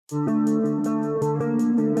Well,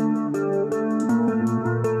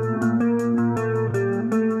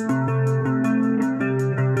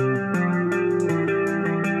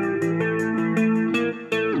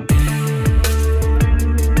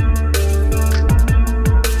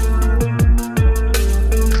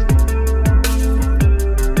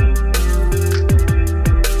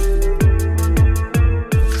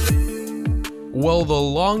 the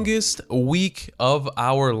longest week of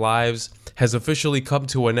our lives has officially come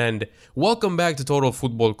to an end. Welcome back to Total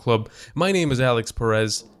Football Club. My name is Alex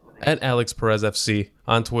Perez at Alex Perez FC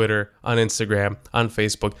on Twitter, on Instagram, on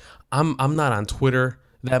Facebook. I'm not on Twitter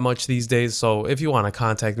that much these days, so if you want to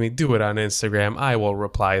contact me, do it on Instagram. I will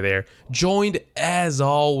reply there. Joined as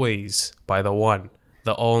always by the one,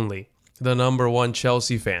 the only, the number one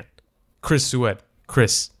Chelsea fan, Chris Sued.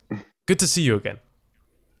 Chris, good to see you again.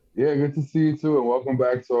 Yeah, good to see you too, and welcome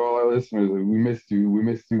back to all our listeners. We missed you. We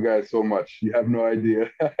missed you guys so much. You have no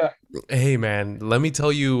idea. Hey man, let me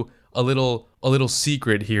tell you a little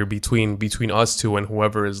secret here between us two and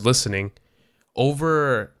whoever is listening.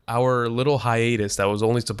 Over our little hiatus that was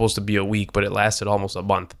only supposed to be a week, but it lasted almost a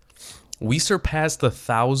month, we surpassed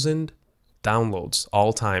 1,000 downloads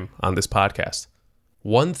all time on this podcast.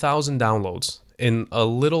 1,000 downloads in a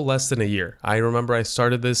little less than a year. I remember I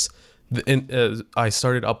started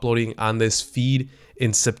uploading on this feed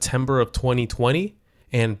in September of 2020,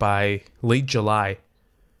 and by late July,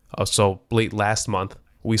 so late last month,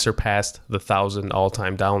 we surpassed 1,000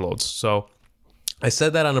 all-time downloads. So I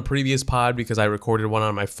said that on a previous pod because I recorded one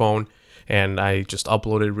on my phone and I just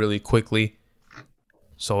uploaded really quickly.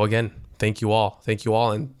 So again, thank you all,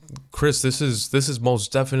 and Chris, this is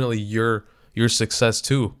most definitely your success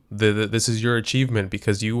too. This is your achievement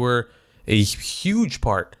because you were a huge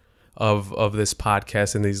part of this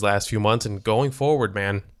podcast in these last few months, and going forward,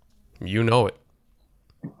 man, you know it.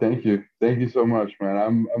 Thank you so much,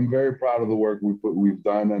 man. I'm very proud of the work we've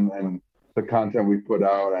done and the content we put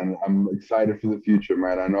out, and I'm excited for the future,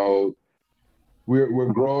 man. I know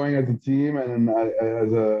we're growing as a team and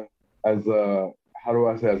as a how do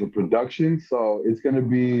I say, as a production, so it's going to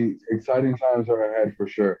be exciting times are ahead for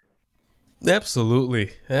sure. Absolutely,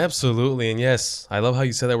 and yes, I love how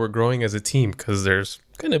you said that we're growing as a team, because there's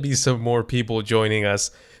gonna be some more people joining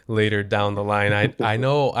us later down the line. I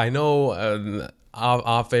know.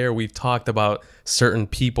 Off air, we've talked about certain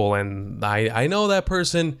people, and I know that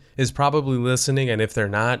person is probably listening, and if they're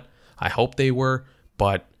not, I hope they were,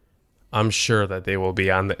 but I'm sure that they will be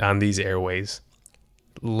on these airways,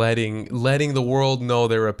 letting the world know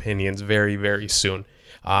their opinions very, very soon.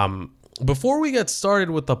 Before we get started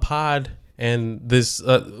with the pod. And this,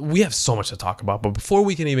 we have so much to talk about. But before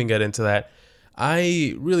we can even get into that,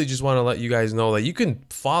 I really just want to let you guys know that you can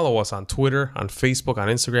follow us on Twitter, on Facebook, on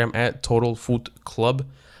Instagram at Total Foot Club.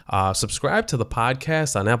 Subscribe to the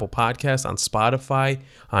podcast on Apple Podcasts, on Spotify,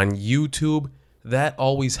 on YouTube. That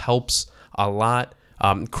always helps a lot.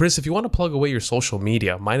 Chris, if you want to plug away your social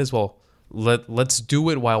media, might as well let's do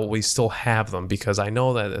it while we still have them, because I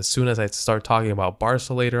know that as soon as I start talking about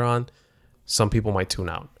Barca later on, some people might tune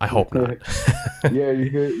out. I hope not. Yeah,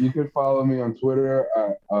 you could follow me on Twitter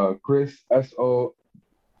at Chris SOLODOLO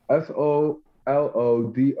 _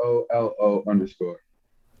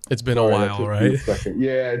 It's been a while, right?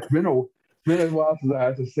 Yeah, it's been a while since I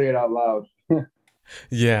had to say it out loud.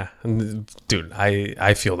 Yeah, dude,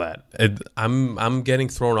 I feel that. I'm getting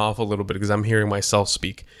thrown off a little bit because I'm hearing myself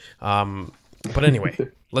speak. But anyway,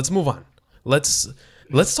 let's move on. Let's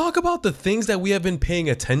talk about the things that we have been paying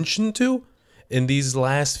attention to in these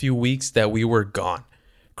last few weeks that we were gone.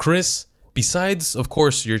 Chris, besides, of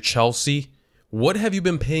course, your Chelsea, what have you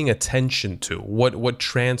been paying attention to? What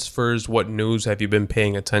transfers, what news have you been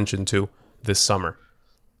paying attention to this summer?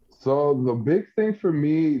 So the big thing for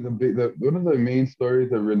me, one of the main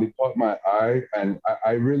stories that really caught my eye, and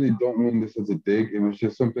I really don't mean this as a dig, it was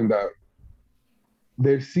just something that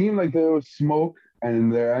there seemed like there was smoke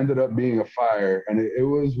and there ended up being a fire, and it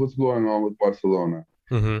was what's going on with Barcelona.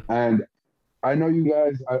 Mm-hmm. And I know you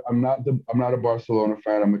guys, I'm not a Barcelona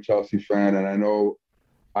fan, I'm a Chelsea fan, and I know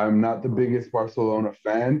I'm not the biggest Barcelona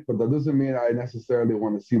fan, but that doesn't mean I necessarily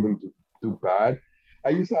want to see them do bad. I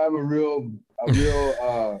used to have a real how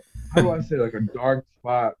do I say, like a dark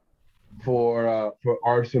spot for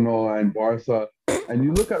Arsenal and Barca. And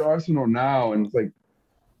you look at Arsenal now and it's like,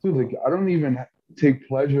 dude, like I don't even take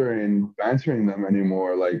pleasure in banter them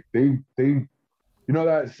anymore. Like they you know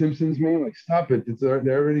that Simpsons meme? Like, stop it. They're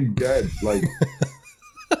already dead. Like,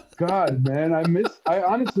 God, man, I miss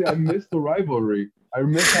the rivalry. I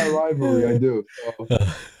miss that rivalry. I do. So,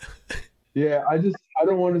 yeah, I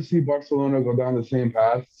don't want to see Barcelona go down the same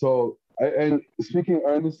path. So, and speaking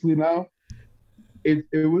earnestly now,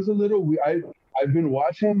 it was a little I've been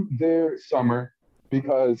watching their summer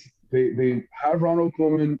because they have Ronald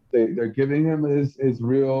Koeman. They're giving him his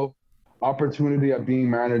real opportunity at being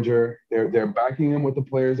manager. They're backing him with the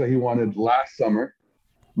players that he wanted last summer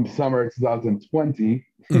 2020.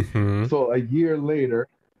 Mm-hmm. So a year later,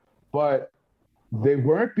 but they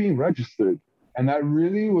weren't being registered. And that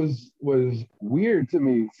really was weird to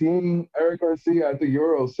me, seeing Eric Garcia at the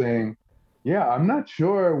Euro saying, "Yeah, I'm not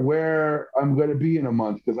sure where I'm going to be in a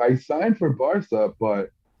month because I signed for Barca,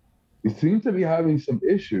 but it seems to be having some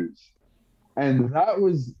issues." And that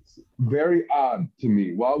was very odd to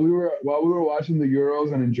me. While we were watching the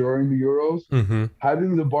Euros and enjoying the Euros, Mm-hmm.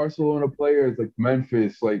 having the Barcelona players like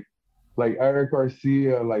Memphis, like Eric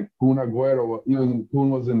Garcia, like Kun Agüero, even Kun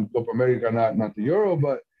was in Copa America, not the Euro,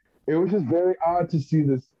 but it was just very odd to see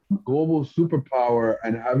this global superpower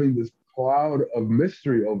and having this cloud of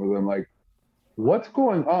mystery over them. Like, what's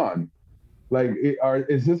going on? Like,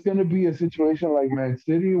 is this going to be a situation like Man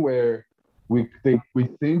City where we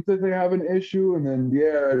think that they have an issue, and then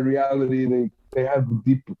yeah, in reality they have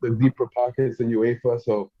the deeper pockets than UEFA,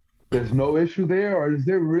 so there's no issue there, or is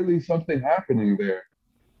there really something happening there?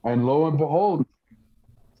 And lo and behold,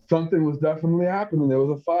 something was definitely happening. There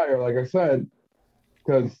was a fire, like I said,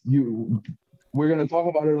 because we're going to talk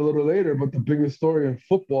about it a little later, but the biggest story in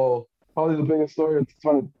football, probably the biggest story of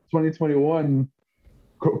 2021,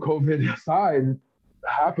 COVID aside,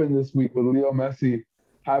 happened this week with Leo Messi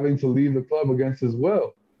having to leave the club against his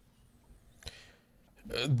will.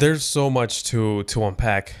 There's so much to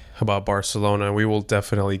unpack about Barcelona, and we will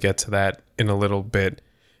definitely get to that in a little bit.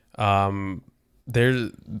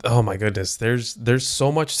 There's oh my goodness, there's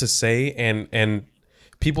so much to say, and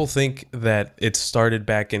people think that it started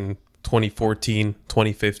back in 2014,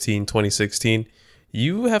 2015, 2016.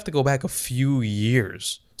 You have to go back a few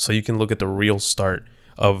years so you can look at the real start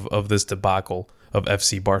of this debacle of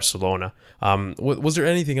FC Barcelona. Was there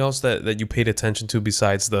anything else that you paid attention to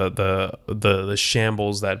besides the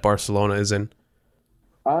shambles that Barcelona is in?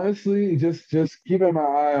 Honestly, just keeping my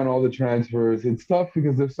eye on all the transfers. It's tough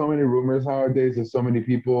because there's so many rumors nowadays. There's so many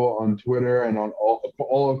people on Twitter and on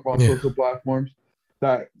all across Yeah. social platforms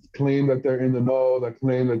that claim that they're in the know, that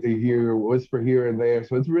claim that they hear whisper here and there.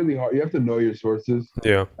 So it's really hard. You have to know your sources.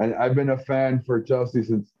 Yeah. And I've been a fan for Chelsea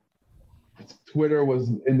since Twitter was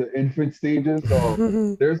in the infant stages.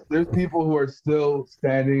 So there's people who are still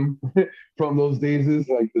standing from those days,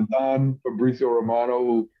 like the Don Fabrizio Romano,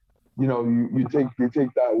 who you take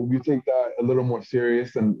that a little more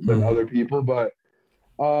serious than Mhm. other people. But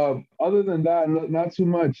other than that, not too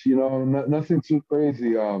much. Nothing too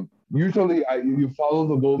crazy. Usually, you follow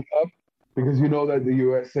the Gold Cup because you know that the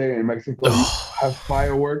USA and Mexico have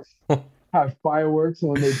fireworks,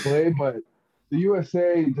 when they play, but the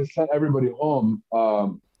USA just sent everybody home.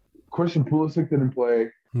 Christian Pulisic didn't play.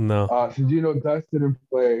 No. Sergio Dest didn't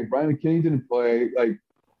play. Brian McKinney didn't play. Like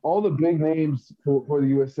all the big names for the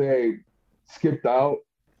USA skipped out.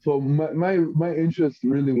 So my interest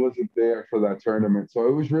really wasn't there for that tournament. So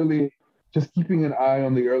it was really just keeping an eye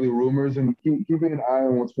on the early rumors and keeping an eye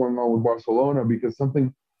on what's going on with Barcelona because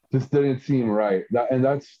something just didn't seem right.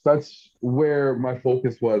 That's where my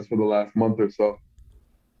focus was for the last month or so.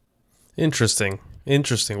 Interesting.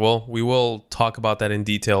 Interesting. Well, we will talk about that in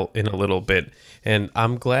detail in a little bit. And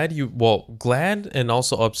I'm glad and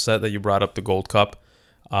also upset that you brought up the Gold Cup.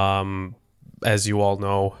 Um, as you all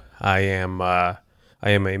know, I am a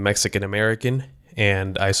Mexican American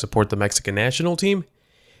and I support the Mexican national team.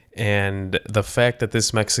 And the fact that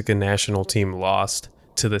this Mexican national team lost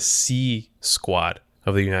to the C squad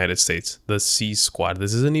of the United States, the C squad.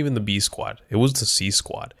 This isn't even the B squad. It was the C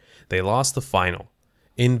squad. They lost the final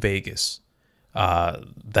in Vegas.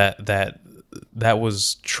 That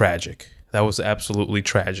was tragic. That was absolutely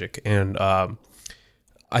tragic, and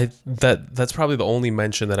that's probably the only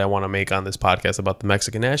mention that I want to make on this podcast about the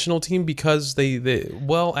Mexican national team because they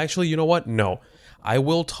well, actually, you know what? No, I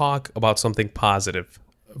will talk about something positive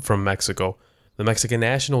from Mexico. The Mexican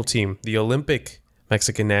national team, the Olympic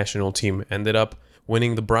Mexican national team, ended up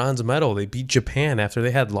winning the bronze medal. They beat Japan after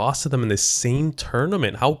they had lost to them in the same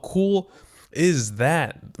tournament. How cool is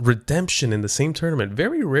that? Redemption in the same tournament.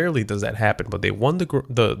 Very rarely does that happen, but they won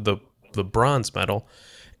the bronze medal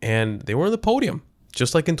and they were on the podium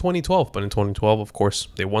just like in 2012. But in 2012, of course,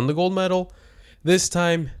 they won the gold medal. This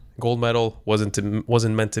time, gold medal wasn't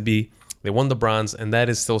meant to be. They won the bronze, and that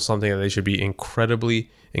is still something that they should be incredibly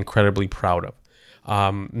proud of.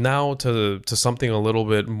 Now to something a little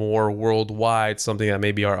bit more worldwide, something that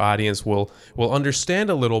maybe our audience will understand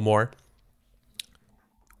a little more.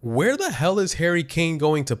 Where the hell is Harry Kane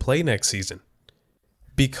going to play next season?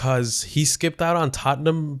 Because he skipped out on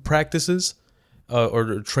Tottenham practices.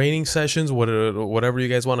 or training sessions, whatever you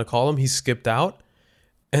guys want to call them. He skipped out,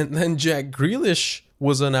 and then Jack Grealish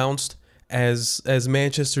was announced as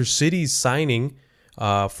Manchester City's signing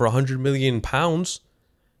for £100 million,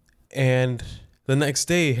 and the next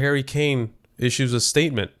day Harry Kane issues a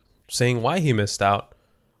statement saying why he missed out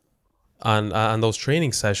on those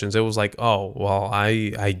training sessions. It was like, oh well,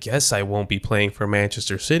 I guess I won't be playing for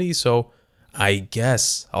Manchester City, so I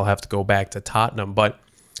guess I'll have to go back to Tottenham. But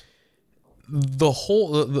the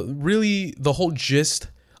whole gist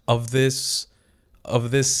of this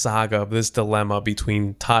saga, of this dilemma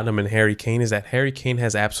between Tottenham and Harry Kane, is that Harry Kane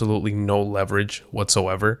has absolutely no leverage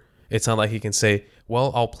whatsoever. It's not like he can say,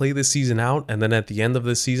 well, I'll play this season out, and then at the end of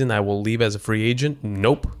this season, I will leave as a free agent.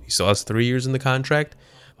 Nope. He still has 3 years in the contract.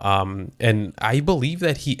 And I believe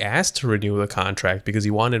that he asked to renew the contract because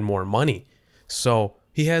he wanted more money. So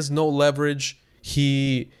he has no leverage.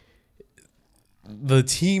 The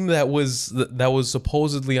team that was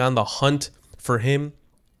supposedly on the hunt for him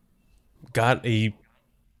got a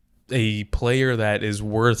player that is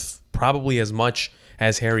worth probably as much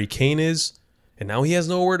as Harry Kane is, and now he has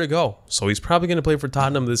nowhere to go. So he's probably going to play for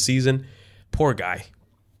Tottenham this season. Poor guy.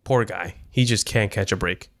 He just can't catch a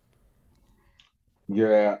break.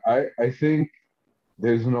 Yeah, I think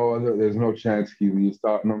there's no chance he leaves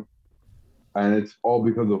Tottenham, and it's all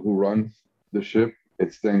because of who runs the ship.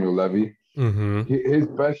 It's Daniel Levy. Mm-hmm. His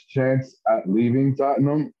best chance at leaving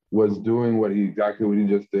Tottenham was doing exactly what he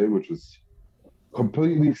just did, which was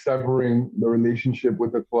completely severing the relationship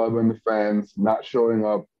with the club and the fans, not showing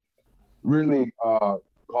up, really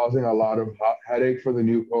causing a lot of headache for the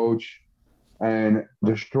new coach and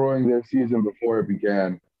destroying their season before it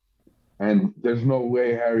began. And there's no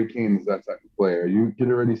way Harry Kane is that type of player. You could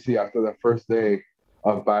already see after that first day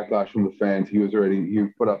of backlash from the fans, he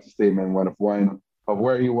put out a statement of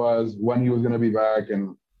where he was, when he was going to be back,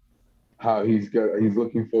 and how he's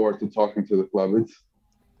looking forward to talking to the club. It's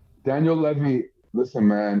Daniel Levy. Listen,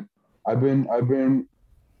 man, I've been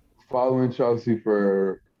following Chelsea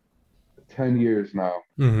for 10 years now.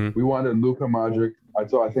 Mm-hmm. We wanted Luka Modric. I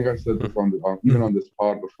think I said this even on this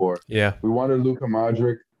pod before. Yeah. We wanted Luka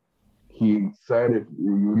Modric. He said, if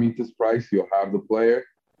you meet this price, you'll have the player.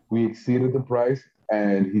 We exceeded the price,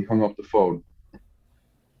 and he hung up the phone.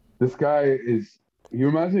 This guy he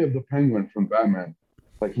reminds me of the Penguin from Batman.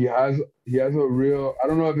 Like he has a real, I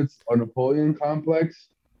don't know if it's a Napoleon complex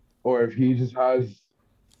or if he just has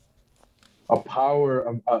a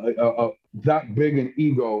power of that big an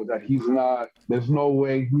ego that there's no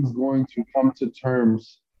way he's going to come to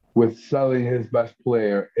terms with selling his best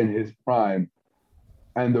player in his prime,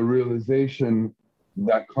 and the realization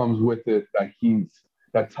that comes with it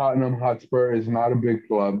that Tottenham Hotspur is not a big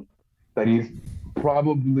club, that he's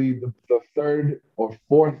probably the third or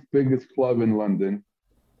fourth biggest club in London,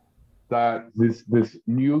 that this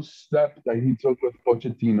new step that he took with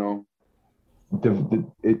Pochettino,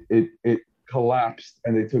 it collapsed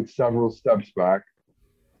and they took several steps back.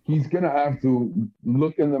 He's going to have to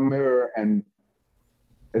look in the mirror and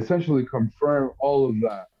essentially confirm all of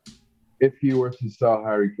that if he were to sell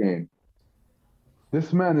Harry Kane.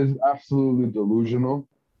 This man is absolutely delusional.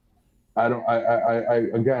 I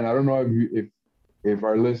don't know if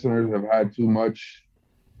our listeners have had too much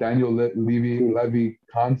Daniel Levy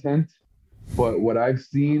content, but what I've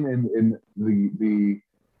seen in the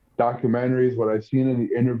documentaries, what I've seen in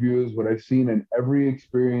the interviews, what I've seen in every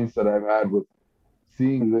experience that I've had with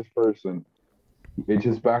seeing this person, it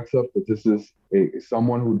just backs up that this is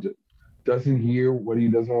someone who doesn't hear what he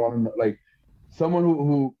doesn't want to know. Like someone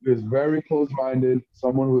who is very close-minded,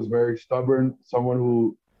 someone who is very stubborn, someone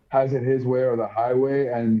who has it his way or the highway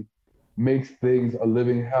and makes things a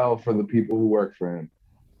living hell for the people who work for him.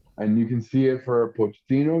 And you can see it for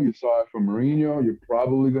Pochettino. You saw it for Mourinho. You're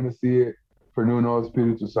probably going to see it for Nuno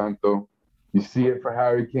Espirito Santo. You see it for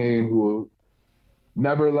Harry Kane, who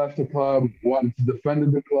never left the club, wanted to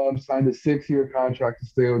defend the club, signed a 6-year contract to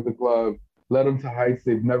stay with the club, led them to heights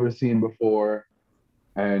they've never seen before.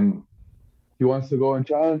 And he wants to go and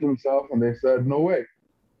challenge himself, and they said, no way.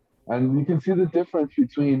 And you can see the difference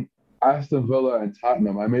between Aston Villa and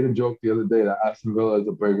Tottenham. I made a joke the other day that Aston Villa is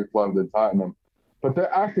a bigger club than Tottenham, but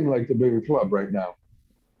they're acting like the bigger club right now.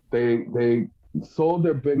 They sold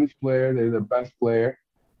their biggest player, they're their best player.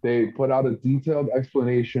 They put out a detailed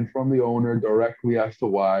explanation from the owner directly as to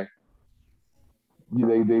why.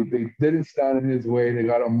 They didn't stand in his way. They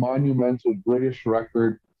got a monumental British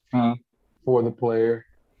record fee for the player,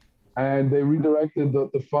 and they redirected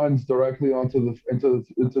the funds directly into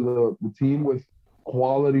the team with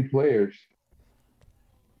quality players.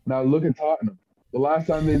 Now look at Tottenham. The last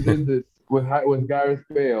time they did this with Gareth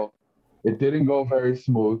Bale, it didn't go very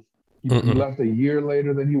smooth. He Mm-mm. left a year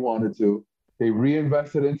later than he wanted to. They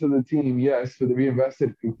reinvested into the team, yes, but they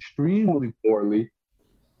reinvested extremely poorly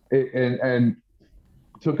and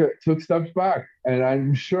took steps back. And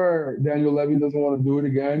I'm sure Daniel Levy doesn't want to do it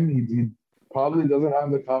again. He probably doesn't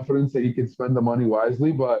have the confidence that he can spend the money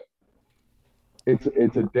wisely, but it's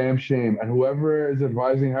a damn shame. And whoever is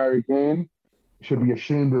advising Harry Kane should be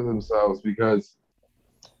ashamed of themselves because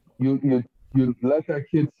you let that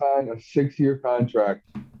kid sign a 6 year contract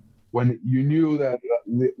when you knew that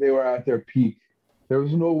they were at their peak. There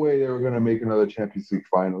was no way they were going to make another Champions League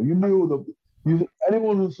final. You knew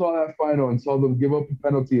anyone who saw that final and saw them give up a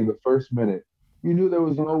penalty in the first minute, you knew there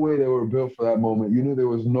was no way they were built for that moment. You knew there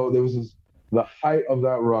was this, the height of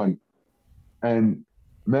that run, and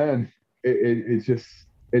man, it's just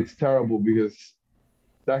it's terrible because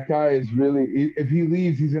that guy is really if he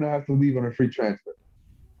leaves, he's gonna have to leave on a free transfer.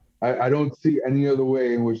 I don't see any other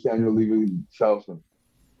way in which Daniel Levy sells him.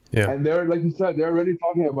 Yeah. And they're like you said, they're already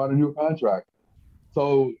talking about a new contract.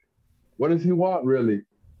 So what does he want really?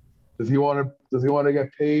 Does he want to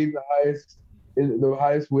get paid the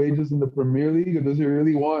highest wages in the Premier League, or does he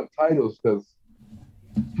really want titles? Because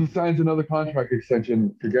if he signs another contract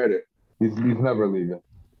extension, forget it. He's never leaving.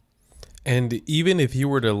 And even if you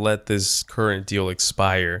were to let this current deal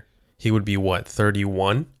expire, he would be what,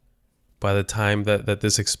 31 by the time that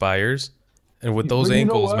this expires? And with those But you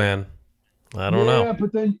know ankles, what? man, I don't know. Yeah,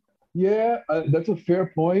 but then that's a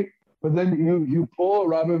fair point. But then you pull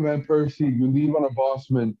Robin van Persie, you leave on a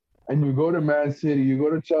Bosman, and you go to Man City, you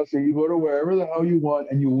go to Chelsea, you go to wherever the hell you want,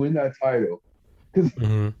 and you win that title. Because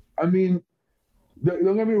Hmm. I mean,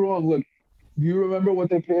 don't get me wrong. Look, do you remember what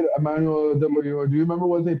they paid Emmanuel W? Do you remember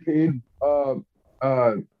what they paid? Uh,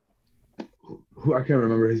 who I can't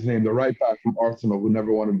remember his name. The right back from Arsenal who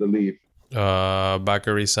never wanted to leave.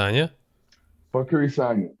 Bakary Sanya? Fakiri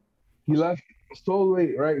Sagna. He left so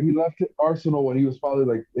late, right? He left Arsenal when he was probably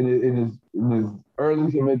like in his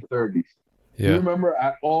early to mid 30s. Do you Yeah. remember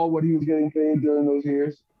at all what he was getting paid during those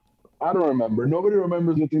years? I don't remember. Nobody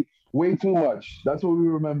remembers way too much. That's what we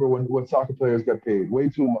remember when what soccer players get paid. Way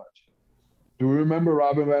too much. Do we remember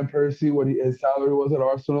Robin van Persie what his salary was at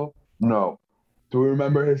Arsenal? No. Do we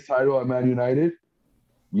remember his title at Man United?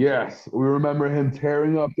 Yes, we remember him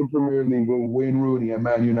tearing up the Premier League with Wayne Rooney at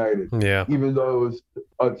Man United, Yeah. even though it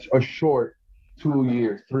was a short 2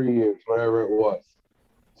 years, 3 years, whatever it was.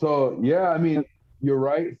 So yeah, I mean, you're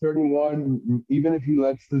right. 31. Even if he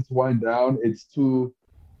lets this wind down, it's too.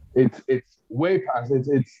 It's way past.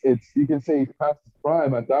 It's. You can say he's past his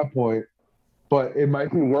prime at that point, but it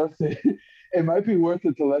might be worth it. It might be worth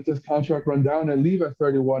it to let this contract run down and leave at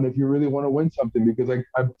 31 if you really want to win something. Because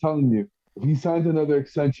I'm telling you, if he signs another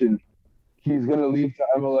extension, he's going to leave to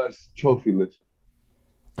MLS trophyless.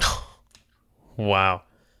 Wow.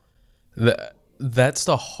 That's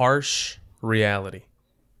the harsh reality.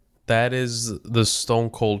 That is the stone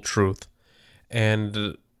cold truth.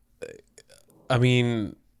 And I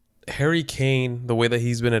mean, Harry Kane, the way that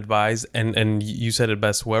he's been advised, and you said it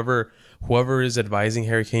best. Whoever is advising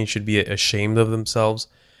Harry Kane should be ashamed of themselves.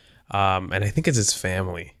 And I think it's his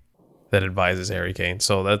family that advises Harry Kane.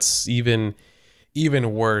 So that's even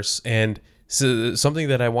worse. And so something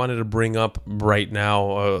that I wanted to bring up right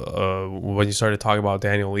now, when you started talking about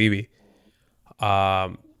Daniel Levy,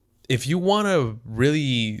 if you want to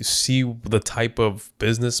really see the type of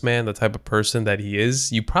businessman, the type of person that he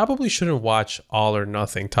is, you probably shouldn't watch All or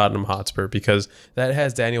Nothing Tottenham Hotspur, because that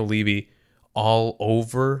has Daniel Levy all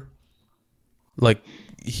over. Like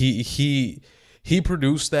he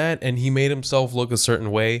produced that and he made himself look a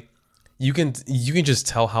certain way. You can just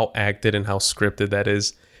tell how acted and how scripted that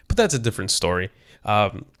is, but that's a different story.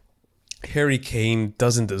 Harry Kane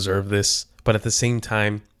doesn't deserve this, but at the same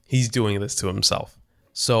time, he's doing this to himself.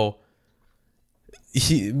 So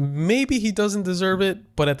he doesn't deserve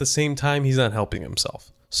it, but at the same time, he's not helping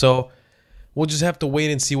himself. So we'll just have to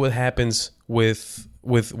wait and see what happens with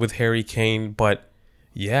Harry Kane. But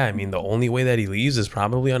yeah, I mean, the only way that he leaves is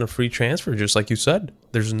probably on a free transfer, just like you said.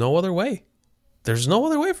 There's no other way. There's no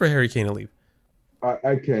other way for Harry Kane to leave.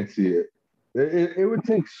 I can't see it. It would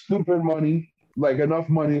take stupid money, like enough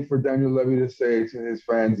money for Daniel Levy to say to his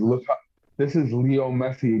fans, look, this is Leo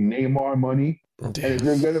Messi, Neymar money. And if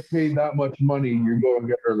you're going to pay that much money, you're going to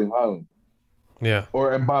get Erling Haaland Yeah.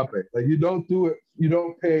 or Mbappe. Like you don't do it. You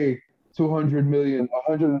don't pay 200 million,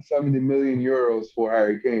 170 million euros for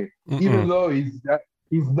Harry Kane, even Mm-mm. though he's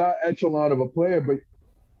that echelon of a player. But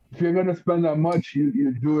if you're going to spend that much,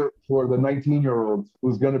 you do it for the 19-year-old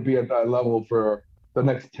who's going to be at that level for the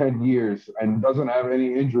next 10 years and doesn't have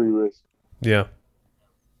any injury risk. Yeah.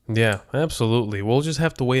 Yeah, absolutely. We'll just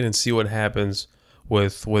have to wait and see what happens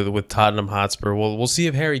with Tottenham Hotspur. We'll see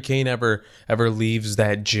if Harry Kane ever leaves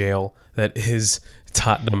that jail that is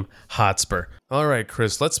Tottenham Hotspur. All right,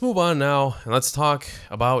 Chris, let's move on now and let's talk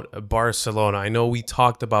about Barcelona. I know we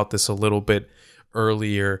talked about this a little bit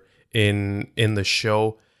earlier in the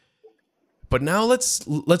show, but now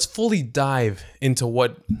let's fully dive into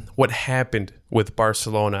what happened with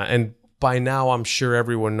Barcelona. And by now, I'm sure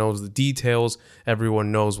everyone knows the details.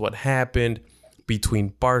 Everyone knows what happened between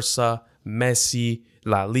Barca, Messi,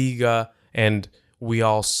 La Liga, and we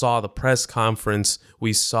all saw the press conference.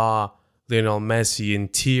 We saw Lionel Messi in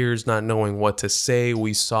tears, not knowing what to say.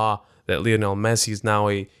 We saw that Lionel Messi is now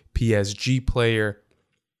a PSG player.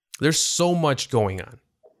 There's so much going on.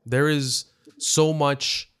 There is so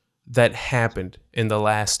much that happened in the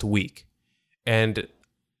last week. And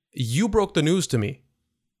you broke the news to me.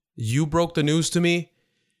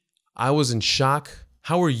 I was in shock.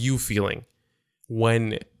 How are you feeling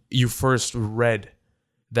when you first read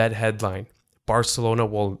that headline? Lionel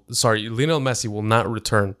Messi will not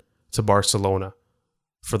return to Barcelona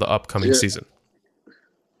for the upcoming season.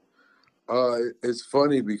 It's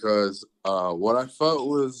funny because what I felt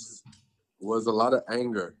was a lot of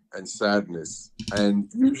anger and sadness.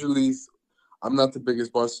 And usually, I'm not the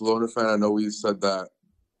biggest Barcelona fan. I know we've said that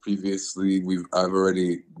previously. I've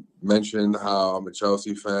already mentioned how I'm a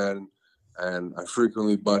Chelsea fan, and I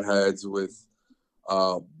frequently butt heads with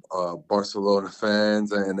Barcelona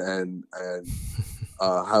fans and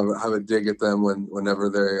have a dig at them whenever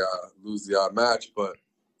they lose the odd match. But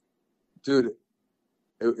dude,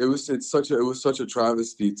 it was such a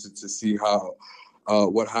travesty to see how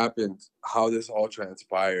what happened, how this all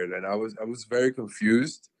transpired, and I was very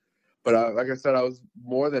confused. But like I said, I was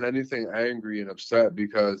more than anything angry and upset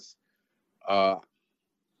because, I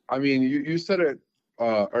mean, you said it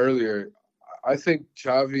earlier. I think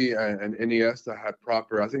Xavi and Iniesta had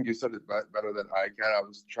proper. I think you said it better than I can. I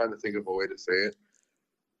was trying to think of a way to say it.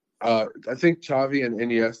 I think Xavi and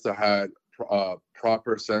Iniesta had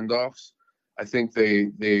proper send-offs. I think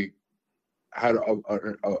they had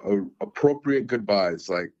appropriate goodbyes.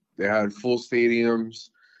 Like, they had full stadiums.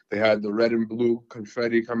 They had the red and blue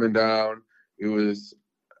confetti coming down. It was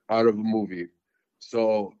out of a movie.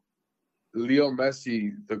 So Leo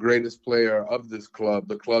Messi, the greatest player of this club,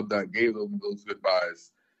 the club that gave them those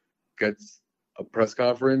goodbyes, gets a press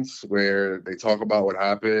conference where they talk about what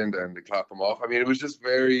happened and they clap him off. I mean, it was just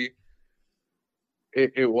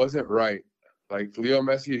it wasn't right. Like, Leo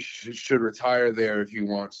Messi should retire there if he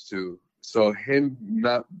wants to. So him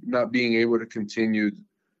not being able to continue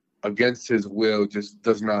against his will just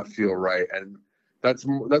does not feel right, and that's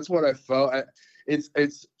what I felt. It's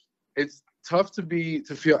tough to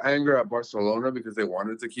feel anger at Barcelona because they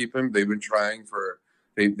wanted to keep him. They've been trying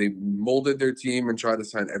they molded their team and tried to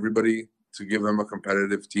sign everybody to give them a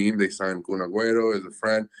competitive team. They signed Kun Agüero as a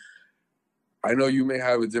friend. I know you may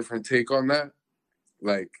have a different take on that.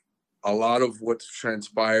 Like, a lot of what's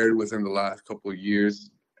transpired within the last couple of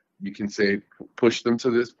years, you can say, pushed them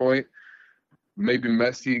to this point. Maybe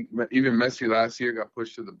even Messi last year got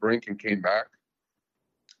pushed to the brink and came back.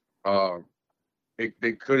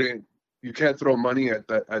 They couldn't. You can't throw money at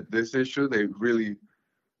this issue. They really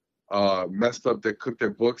messed up. They cooked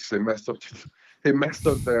their books. They messed up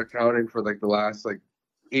their accounting for like the last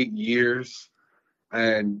 8 years.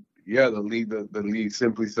 And yeah, the league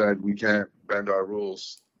simply said, we can't bend our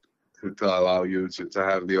rules to allow you to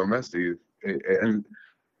have Leo Messi. And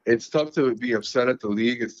it's tough to be upset at the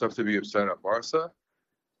league. It's tough to be upset at Barca.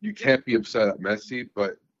 You can't be upset at Messi,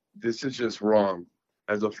 but this is just wrong.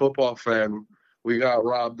 As a football fan, we got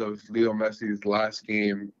robbed of Leo Messi's last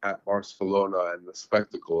game at Barcelona and the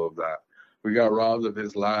spectacle of that. We got robbed of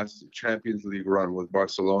his last Champions League run with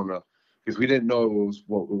Barcelona because we didn't know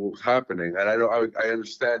what was happening. And I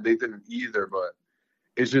understand they didn't either, but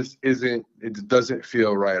it just isn't. It doesn't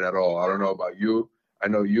feel right at all. I don't know about you. I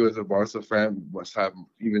know you as a Barca fan must have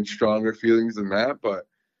even stronger feelings than that. But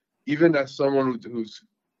even as someone who's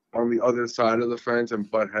on the other side of the fence and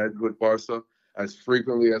butt heads with Barca as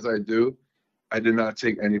frequently as I do, I did not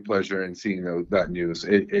take any pleasure in seeing that news.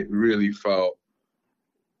 It really felt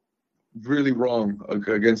really wrong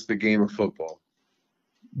against the game of football.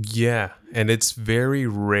 Yeah, and it's very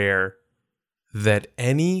rare that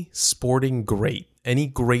any sporting great, any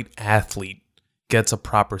great athlete gets a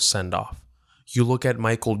proper send-off. You look at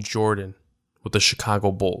Michael Jordan with the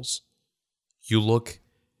Chicago Bulls. You look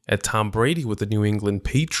at Tom Brady with the New England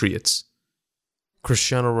Patriots.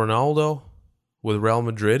 Cristiano Ronaldo with Real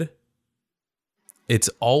Madrid. It's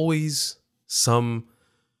always some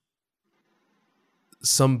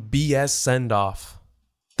BS send-off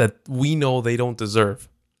that we know they don't deserve.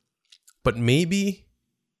 But maybe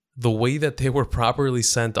the way that they were properly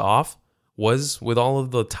sent off was with all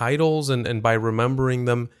of the titles and by remembering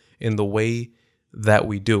them in the way that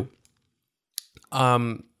we do.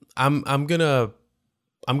 I'm gonna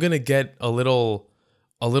get a little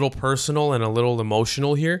personal and a little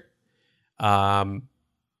emotional here. And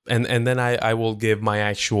then I will give my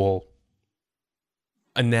actual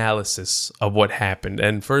analysis of what happened.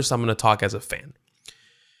 And first, I'm going to talk as a fan.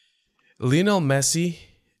 Lionel Messi,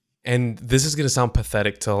 and this is going to sound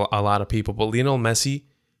pathetic to a lot of people, but Lionel Messi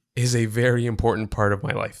is a very important part of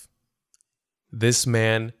my life. This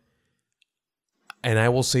man, and I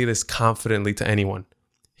will say this confidently to anyone,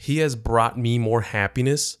 he has brought me more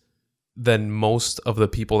happiness than most of the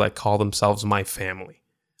people that call themselves my family.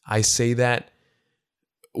 I say that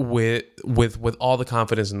with all the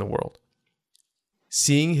confidence in the world.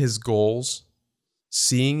 Seeing his goals,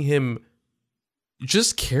 seeing him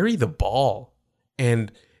just carry the ball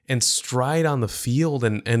and stride on the field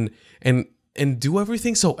and do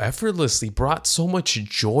everything so effortlessly brought so much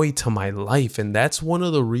joy to my life. And that's one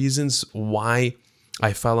of the reasons why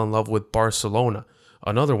I fell in love with Barcelona.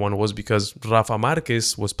 Another one was because Rafa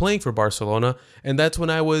Marquez was playing for Barcelona, and that's when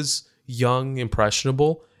I was young,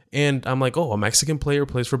 impressionable, and I'm like, oh, a Mexican player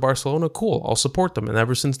plays for Barcelona? Cool, I'll support them. And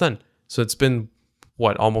ever since then, so it's been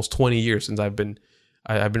almost 20 years since I've been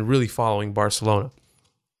really following Barcelona.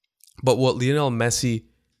 But what Lionel Messi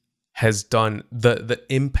has done, the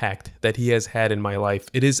impact that he has had in my life,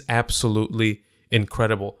 it is absolutely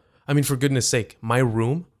incredible. I mean, for goodness sake, my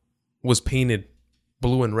room was painted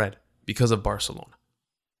blue and red because of Barcelona.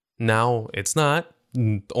 Now it's not.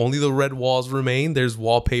 Only the red walls remain. There's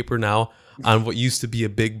wallpaper now on what used to be a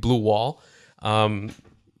big blue wall.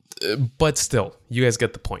 But still, you guys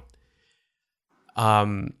get the point.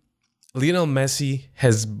 Lionel Messi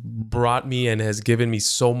has brought me and has given me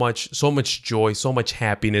so much joy, so much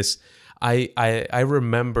happiness. I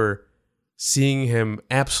remember seeing him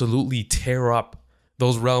absolutely tear up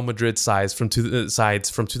those Real Madrid sides from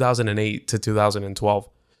 2008 to 2012,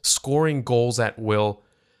 scoring goals at will.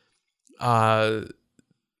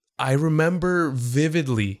 I remember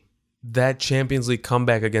vividly that Champions League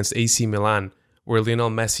comeback against AC Milan, where Lionel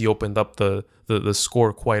Messi opened up the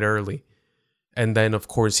score quite early. And then, of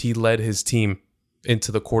course, he led his team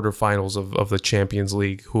into the quarterfinals of the Champions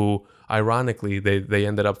League, who, ironically, they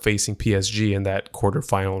ended up facing PSG in that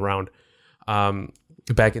quarterfinal round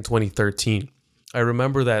back in 2013. I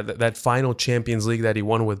remember that final Champions League that he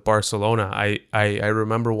won with Barcelona. I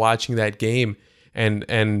remember watching that game,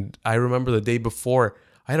 and I remember the day before,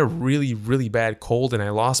 I had a really, really bad cold, and I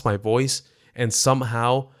lost my voice, and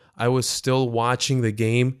somehow I was still watching the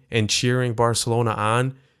game and cheering Barcelona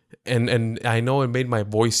on. And I know it made my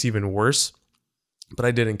voice even worse, but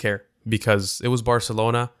I didn't care because it was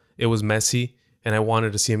Barcelona, it was Messi, and I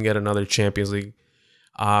wanted to see him get another Champions League.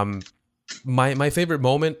 My favorite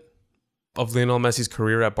moment of Lionel Messi's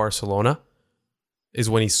career at Barcelona is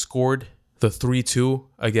when he scored the 3-2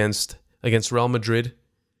 against Real Madrid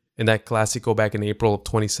in that Clásico back in April of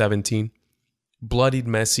 2017. Bloodied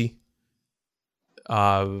Messi,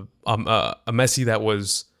 a Messi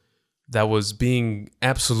that was being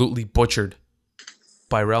absolutely butchered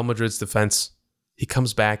by Real Madrid's defense. He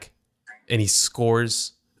comes back and he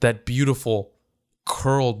scores that beautiful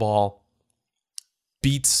curled ball,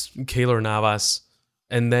 beats Keylor Navas,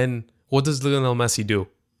 and then what does Lionel Messi do?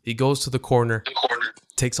 He goes to the corner,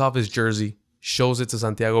 takes off his jersey, shows it to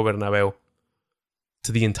Santiago Bernabeu,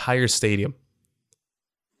 to the entire stadium,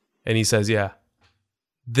 and he says, yeah,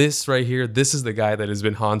 this right here, this is the guy that has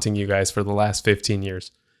been haunting you guys for the last 15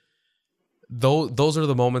 years. Those are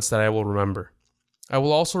the moments that I will remember. I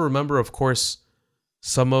will also remember, of course,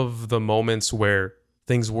 some of the moments where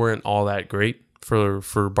things weren't all that great for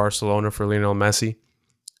Barcelona, for Lionel Messi,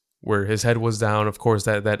 where his head was down. Of course,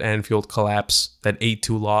 that Anfield collapse, that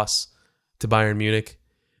 8-2 loss to Bayern Munich,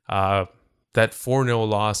 that 4-0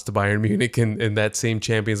 loss to Bayern Munich in that same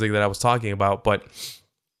Champions League that I was talking about. But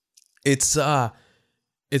it's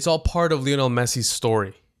all part of Lionel Messi's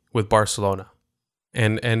story with Barcelona.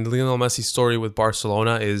 And Lionel Messi's story with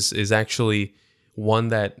Barcelona is actually one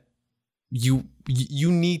that you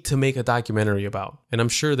need to make a documentary about. And I'm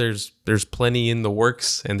sure there's plenty in the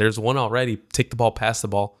works, and there's one already, Take the Ball, Pass the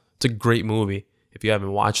Ball. It's a great movie. If you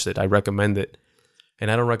haven't watched it, I recommend it. And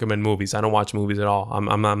I don't recommend movies. I don't watch movies at all.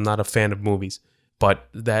 I'm not a fan of movies. But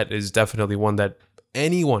that is definitely one that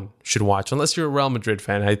anyone should watch. Unless you're a Real Madrid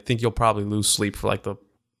fan, I think you'll probably lose sleep for like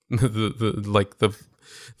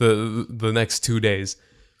the next 2 days.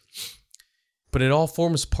 But it all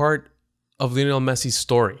forms part of Lionel Messi's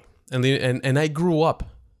story. And I grew up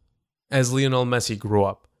as Lionel Messi grew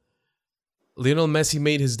up. Lionel Messi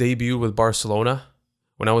made his debut with Barcelona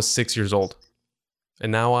when I was 6 years old.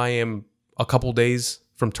 And now I am a couple days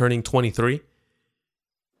from turning 23.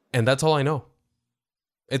 And that's all I know.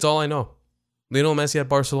 It's all I know. Lionel Messi at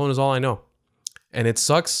Barcelona is all I know. And it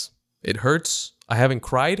sucks. It hurts. I haven't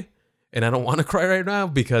cried. And I don't want to cry right now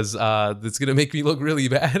because it's going to make me look really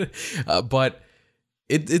bad. But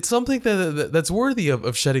it's something that's worthy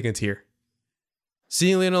of shedding a tear.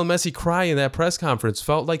 Seeing Lionel Messi cry in that press conference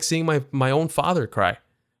felt like seeing my own father cry.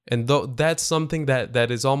 And that's something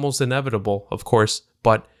that is almost inevitable, of course.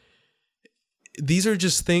 But these are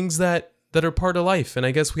just things that are part of life. And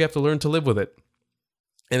I guess we have to learn to live with it.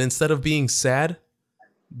 And instead of being sad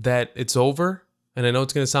that it's over, and I know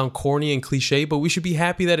it's going to sound corny and cliche, but we should be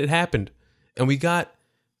happy that it happened. And we got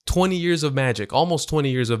 20 years of magic, almost 20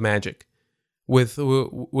 years of magic with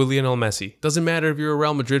Lionel Messi. Doesn't matter if you're a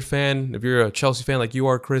Real Madrid fan, if you're a Chelsea fan like you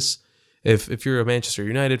are, Chris, if you're a Manchester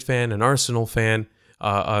United fan, an Arsenal fan,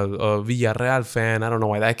 a Villarreal fan, I don't know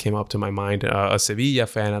why that came up to my mind, a Sevilla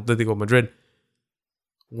fan, Atletico Madrid.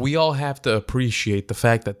 We all have to appreciate the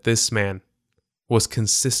fact that this man was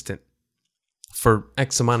consistent for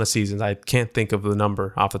X amount of seasons. I can't think of the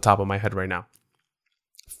number off the top of my head right now.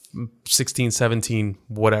 16, 17,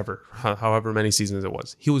 whatever, however many seasons it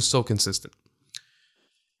was. He was so consistent.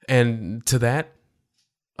 And to that,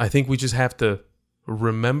 I think we just have to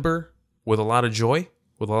remember with a lot of joy,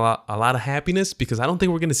 with a lot of happiness, because I don't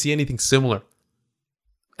think we're going to see anything similar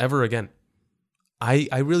ever again. I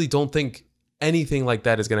really don't think anything like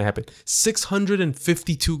that is going to happen.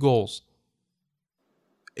 652 goals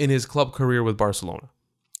in his club career with Barcelona.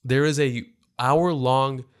 There is a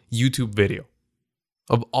hour-long YouTube video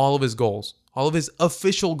of all of his goals, all of his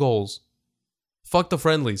official goals. Fuck the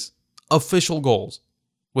friendlies. Official goals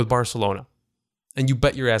with Barcelona. And you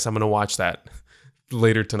bet your ass I'm going to watch that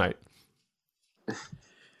later tonight.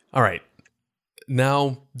 All right.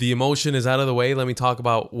 Now the emotion is out of the way. Let me talk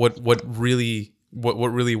about what really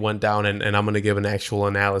went down, and I'm going to give an actual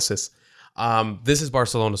analysis. This is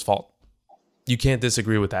Barcelona's fault. You can't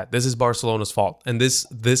disagree with that. This is Barcelona's fault. And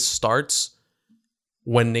this starts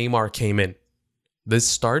when Neymar came in. This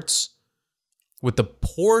starts with the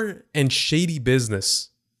poor and shady business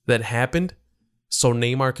that happened so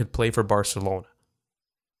Neymar could play for Barcelona.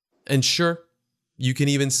 And sure, you can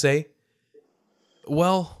even say,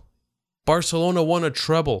 well, Barcelona won a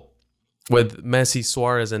treble with Messi,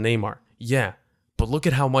 Suarez, and Neymar. Yeah, but look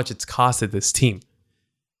at how much it's costed this team.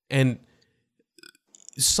 And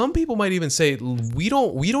some people might even say we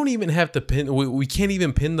don't even have to pin. We can't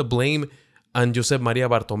even pin the blame on Josep Maria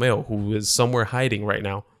Bartomeu, who is somewhere hiding right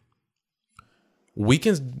now. We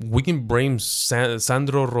can blame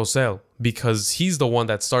Sandro Rosell because he's the one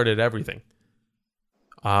that started everything.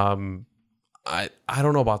 I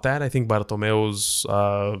don't know about that. I think Bartomeu's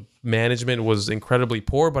management was incredibly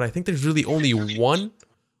poor, but I think there's really only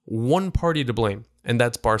one party to blame, and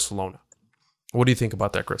that's Barcelona. What do you think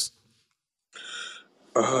about that, Chris?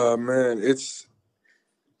 Man,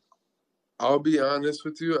 I'll be honest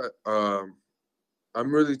with you. I'm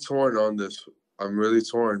really torn on this. I'm really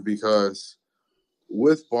torn because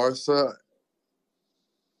with Barca,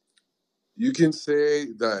 you can say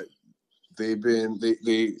that they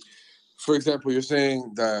for example, you're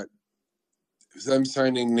saying that them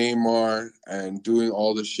signing Neymar and doing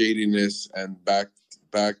all the shadiness and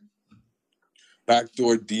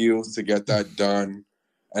backdoor deals to get that done,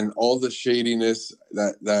 and all the shadiness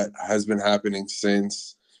that has been happening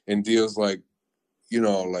since in deals like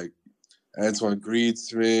Antoine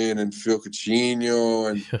Griezmann and Phil Coutinho,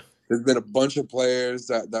 and there's been a bunch of players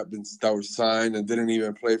that were signed and didn't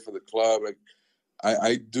even play for the club. Like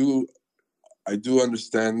I do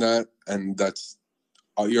understand that, and that's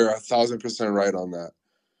you're 1,000% right on that.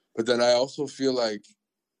 But then I also feel like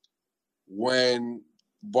when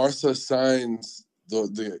Barca signs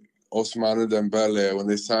the Ousmane Dembele, when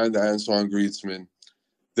they signed the Antoine Griezmann,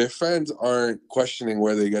 their fans aren't questioning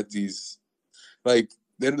where they get these, like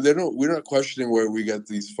they don't. We're not questioning where we get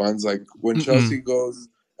these funds. Like when Chelsea goes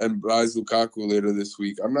and buys Lukaku later this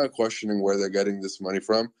week, I'm not questioning where they're getting this money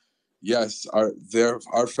from. Yes, our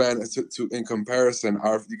fans in comparison,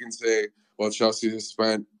 you can say, well, Chelsea has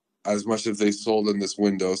spent as much as they sold in this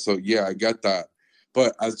window. So yeah, I get that.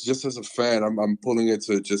 But as a fan, I'm pulling it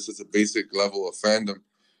to just as a basic level of fandom.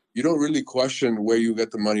 You don't really question where you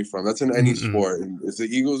get the money from. That's in any sport. And if the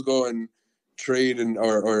Eagles go and trade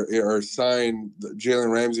or sign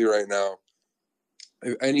Jalen Ramsey right now,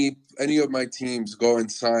 if any of my teams go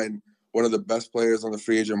and sign one of the best players on the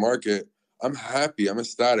free agent market, I'm happy. I'm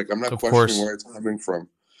ecstatic. I'm not questioning where it's coming from.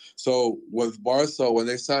 So with Barca, when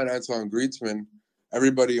they signed Antoine Griezmann,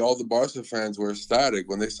 all the Barca fans were ecstatic.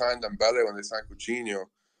 When they signed Dembele, when they signed Coutinho,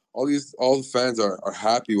 all the fans are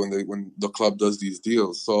happy when the club does these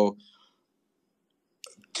deals. So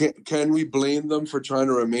can we blame them for trying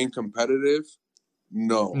to remain competitive?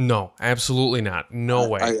 No. No, absolutely not. No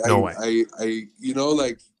way. You know,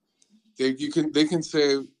 like they can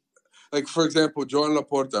say, like, for example, Joan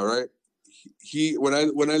Laporta, right? He when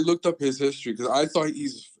I looked up his history, because I thought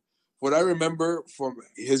what I remember from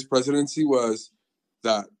his presidency was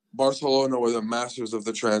that Barcelona were the masters of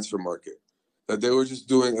the transfer market, that they were just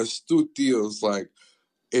doing astute deals. Like,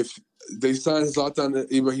 if they signed Zlatan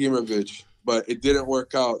Ibrahimovic, but it didn't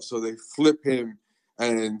work out, so they flip him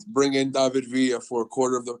and bring in David Villa for a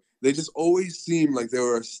quarter of the. They just always seemed like they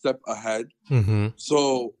were a step ahead. Mm-hmm.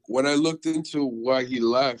 So when I looked into why he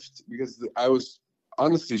left, because I was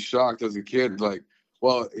honestly shocked as a kid. Like,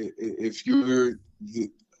 well, if you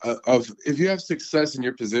have success in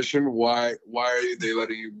your position, why are they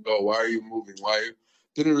letting you go? Why are you moving?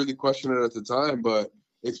 Didn't really question it at the time, but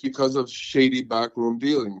it's because of shady backroom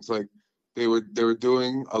dealings. Like they were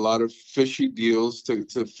doing a lot of fishy deals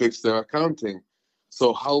to fix their accounting.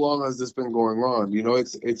 So how long has this been going on? You know,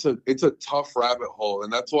 it's a tough rabbit hole,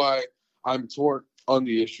 and that's why I'm torn on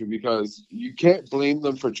the issue, because you can't blame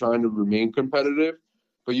them for trying to remain competitive,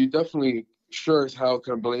 but you definitely sure as hell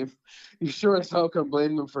can blame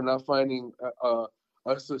them for not finding a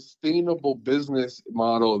sustainable business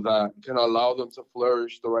model that can allow them to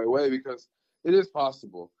flourish the right way, because it is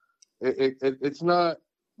possible. It's not.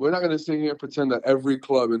 We're not going to sit here and pretend that every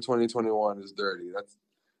club in 2021 is dirty.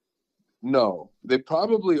 No, they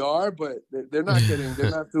probably are, but they're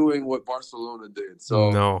not doing what Barcelona did.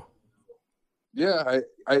 So no. Yeah,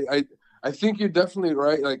 I think you're definitely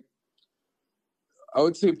right. Like, I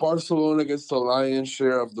would say Barcelona gets the lion's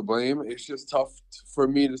share of the blame. It's just tough for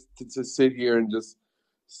me to sit here and just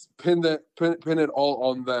pin it all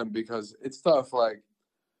on them, because it's tough. Like,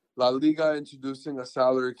 La Liga introducing a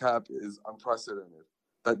salary cap is unprecedented.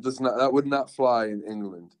 That would not fly in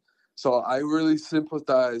England. So I really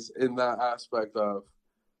sympathize in that aspect of,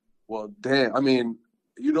 well, damn. I mean,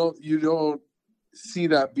 you don't see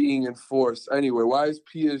that being enforced anywhere. Why is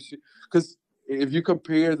PSG? Because if you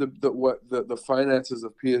compare the finances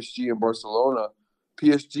of PSG and Barcelona,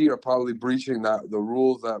 PSG are probably breaching the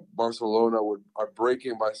rules that Barcelona are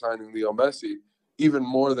breaking by signing Leo Messi, even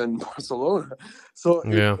more than Barcelona. So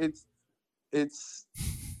yeah.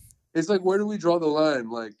 It's like, where do we draw the line?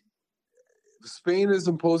 Like, Spain is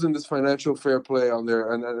imposing this financial fair play on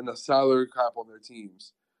their and a salary cap on their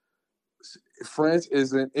teams. France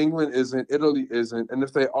isn't, England isn't, Italy isn't, and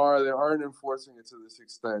if they aren't enforcing it to this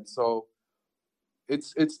extent. So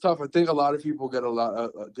it's tough. I think a lot of people get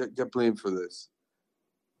blamed for this.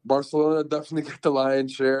 Barcelona definitely get the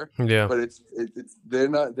lion's share, yeah, but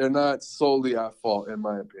they're not solely at fault, in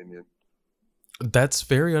my opinion. That's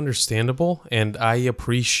very understandable, and I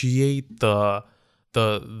appreciate the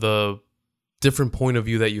different point of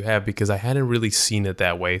view that you have, because I hadn't really seen it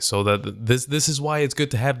that way. So that this is why it's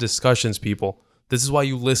good to have discussions, people. This is why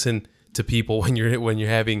you listen to people when you're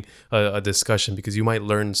having a discussion, because you might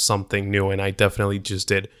learn something new, and I definitely just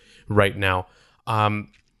did right now. I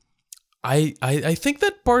think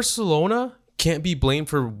that Barcelona can't be blamed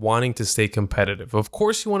for wanting to stay competitive. Of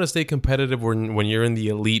course, you want to stay competitive when you're in the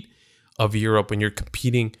elite of Europe, when you're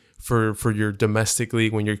competing for your domestic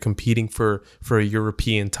league, when you're competing for a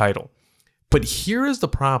European title. But here is the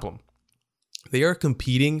problem. They are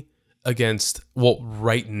competing against, well,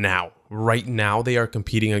 right now they are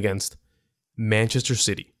competing against Manchester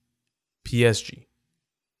City, PSG,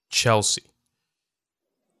 Chelsea,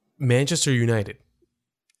 Manchester United.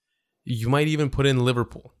 You might even put in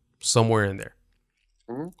Liverpool somewhere in there.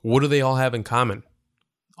 Mm-hmm. What do they all have in common?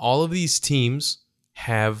 All of these teams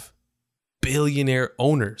have billionaire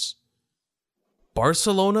owners.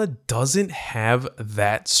 Barcelona doesn't have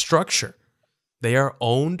that structure. They are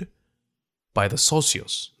owned by the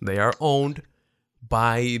socios. They are owned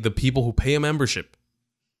by the people who pay a membership,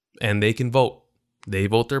 and they can vote. They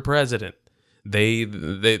vote their president.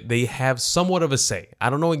 They have somewhat of a say. I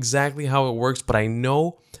don't know exactly how it works, but I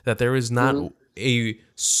know that there is not a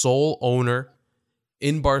sole owner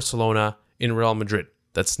in Barcelona in Real Madrid.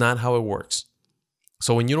 That's not how it works.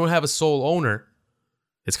 So when you don't have a sole owner,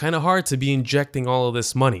 it's kind of hard to be injecting all of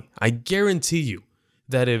this money. I guarantee you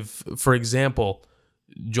that if, for example,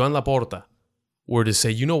 Joan Laporta were to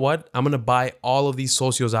say, you know what, I'm going to buy all of these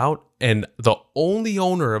socios out, and the only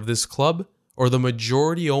owner of this club, or the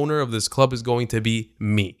majority owner of this club, is going to be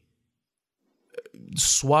me.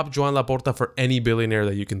 Swap Joan Laporta for any billionaire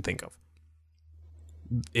that you can think of.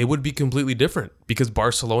 It would be completely different, because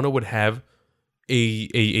Barcelona would have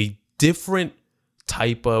a different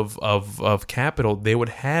type of capital. They would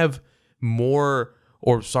have more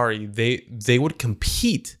or sorry, they would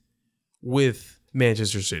compete with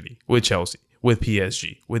Manchester City, with Chelsea, with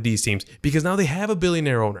PSG, with these teams, because now they have a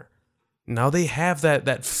billionaire owner. Now they have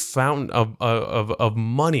that fountain of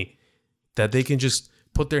money that they can just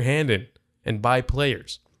put their hand in and buy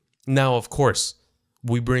players. Now, of course,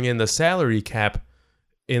 we bring in the salary cap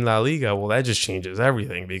in La Liga. Well, that just changes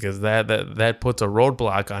everything, because that puts a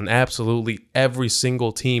roadblock on absolutely every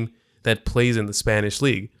single team that plays in the Spanish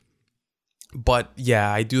league. But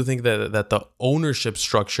yeah, I do think that the ownership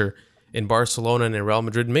structure in Barcelona and in Real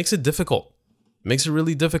Madrid makes it difficult. Makes it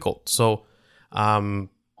really difficult. So,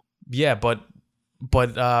 yeah, but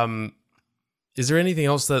is there anything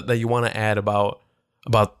else that you want to add about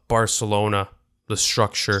Barcelona, the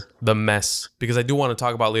structure, the mess? Because I do want to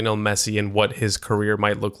talk about Lionel Messi and what his career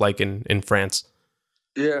might look like in France.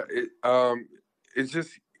 Yeah, it's just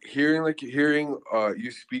hearing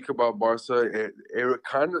you speak about Barca.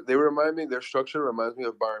 They remind me, their structure reminds me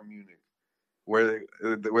of Bayern Munich,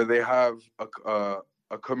 where they have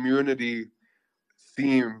a community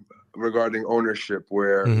theme regarding ownership,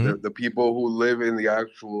 where the people who live in the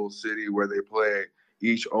actual city where they play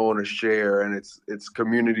each own a share, and it's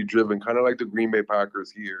community driven, kind of like the Green Bay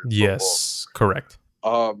Packers here. Yes, correct.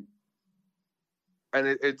 And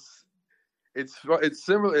it's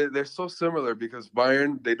similar. They're so similar because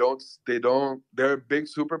Bayern, they're a big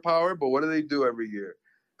superpower, but what do they do every year?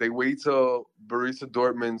 They wait till Borussia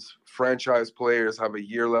Dortmund's franchise players have a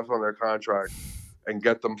year left on their contract and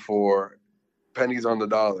get them for pennies on the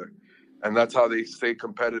dollar. And that's how they stay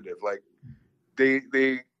competitive. Like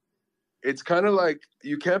it's kind of like,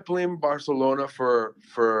 you can't blame Barcelona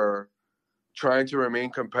for trying to remain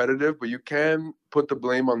competitive, but you can put the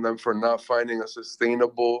blame on them for not finding a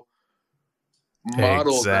sustainable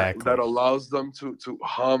model that allows them to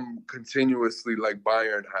hum continuously like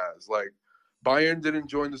Bayern has. Like, Bayern didn't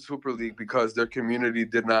join the Super League because their community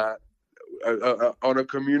did not, on a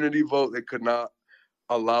community vote, they could not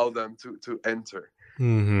allow them to enter.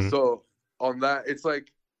 So on that, it's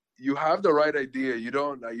like, you have the right idea. You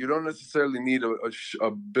don't necessarily need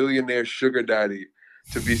a billionaire sugar daddy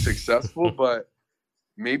to be successful, but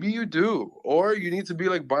maybe you do, or you need to be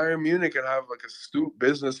like Bayern Munich and have like astute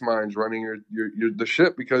business minds running the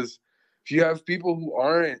ship. Because if you have people who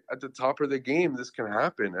aren't at the top of the game, this can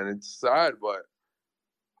happen, and it's sad, but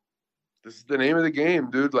this is the name of the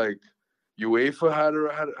game, dude. Like, UEFA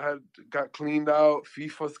had got cleaned out,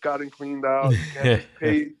 FIFA's gotten cleaned out. You can't just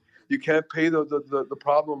pay. You can't pay the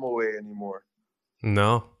problem away anymore.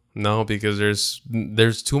 No, because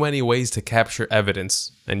there's too many ways to capture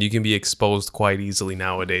evidence, and you can be exposed quite easily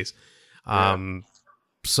nowadays.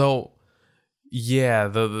 So yeah,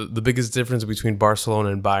 the biggest difference between Barcelona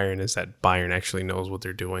and Bayern is that Bayern actually knows what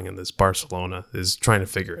they're doing, and this Barcelona is trying to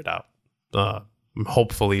figure it out.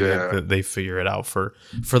 Hopefully they figure it out for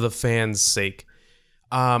the fans' sake.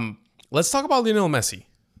 Let's talk about Lionel Messi.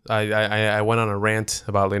 I went on a rant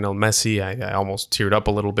about Lionel Messi. I almost teared up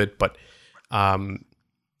a little bit, but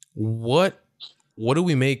what do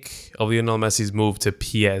we make of Lionel Messi's move to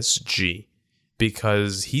PSG?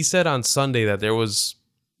 Because he said on Sunday that there was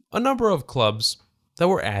a number of clubs that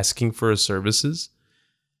were asking for his services.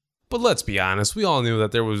 But let's be honest, we all knew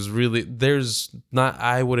that there's not,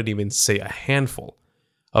 I wouldn't even say a handful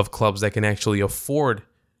of clubs that can actually afford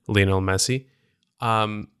Lionel Messi.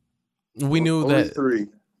 We knew only that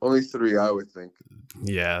only three, I would think.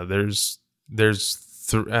 Yeah, there's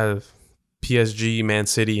PSG, Man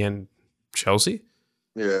City, and Chelsea.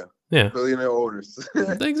 Yeah. Billionaire owners.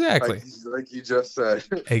 Exactly. like you just said.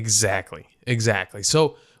 Exactly.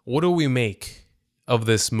 So, what do we make of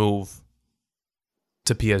this move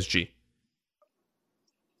to PSG?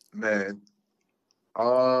 Man,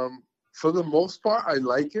 for the most part, I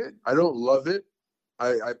like it. I don't love it.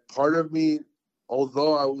 I part of me,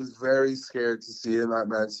 although I was very scared to see him at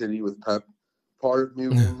Man City with Pep, part of me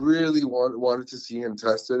really wanted to see him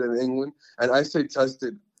tested in England. And I say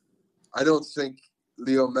tested, I don't think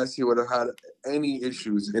Leo Messi would have had any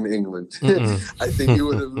issues in England. I think he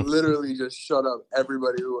would have literally just shut up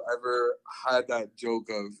everybody who ever had that joke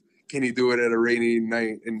of, can he do it at a rainy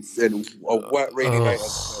night and a wet rainy night?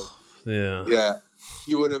 Yeah.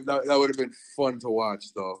 He would have. That would have been fun to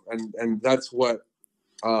watch, though, and that's what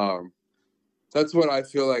I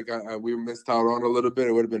feel like we missed out on a little bit.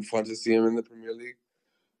 It would have been fun to see him in the Premier League.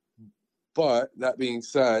 But that being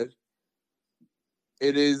said,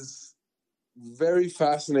 it is very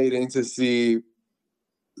fascinating to see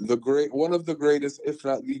one of the greatest, if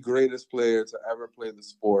not the greatest player to ever play the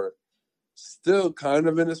sport, still kind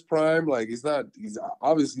of in his prime. Like, he's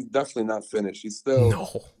obviously definitely not finished. He's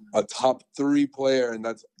still a top 3 player, and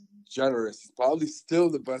that's generous. He's probably still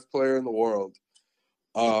the best player in the world.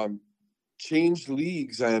 change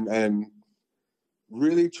leagues and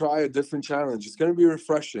really try a different challenge. It's going to be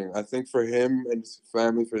refreshing, I think, for him and his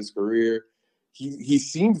family, for his career. He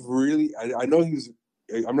seemed really. I know he was.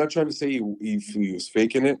 I'm not trying to say he was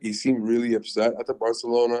faking it. He seemed really upset at the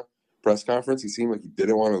Barcelona press conference. He seemed like he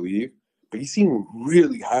didn't want to leave, but he seemed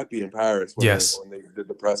really happy in Paris when they did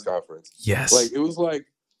the press conference. Yes, like it was like,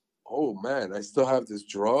 oh man, I still have this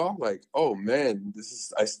draw. Like, oh man,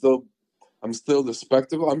 I'm still the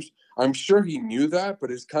spectacle. I'm sure he knew that,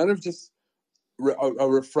 but it's kind of just a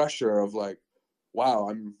refresher of like, wow,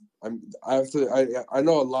 I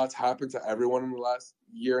know a lot's happened to everyone in the last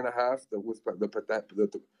year and a half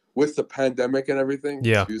with the pandemic and everything.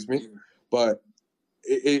 Yeah. Excuse me, but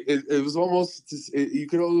it was almost you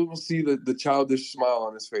could almost see the childish smile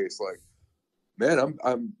on his face, like, man,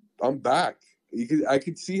 I'm back. I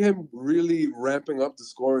could see him really ramping up the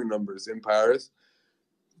scoring numbers in Paris.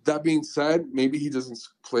 That being said, maybe he doesn't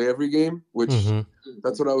play every game, which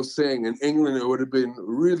that's what I was saying. In England, it would have been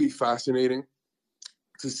really fascinating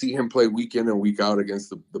to see him play week in and week out against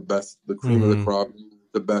the best, the cream of the crop,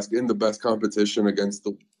 the best in the best competition against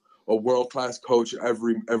a world-class coach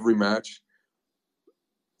every match.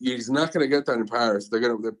 He's not going to get that in Paris.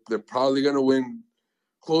 They're probably going to win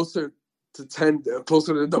closer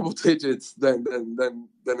to double digits than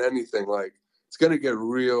anything. Like, it's going to get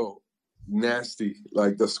real nasty,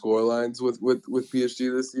 like the score lines with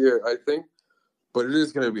PSG this year, I think. But it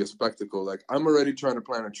is going to be a spectacle. Like, I'm already trying to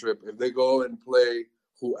plan a trip. If they go and play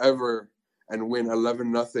whoever and win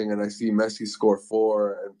 11-0, and I see Messi score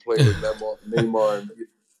 4 and play with Neymar, and,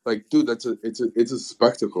 like, dude, it's a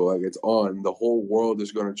spectacle. Like, it's on. The whole world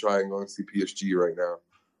is going to try and go and see PSG right now.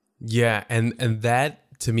 Yeah, and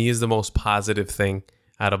that to me is the most positive thing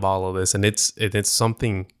out of all of this, and it's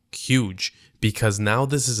something huge because now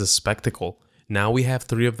this is a spectacle. Now we have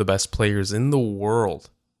 3 of the best players in the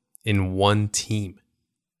world in one team.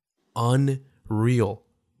 Unreal.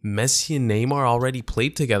 Messi and Neymar already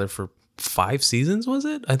played together for 5 seasons, was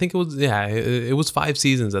it? I think it was. Yeah, it was 5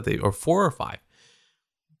 seasons or 4 or 5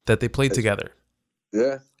 that they played together.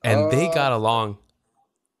 Yeah, and they got along.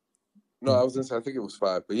 No, I was gonna say I think it was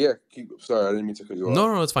 5, but yeah. Sorry, I didn't mean to cut you off.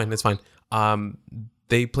 No, it's fine. It's fine.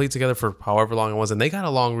 They played together for however long it was, and they got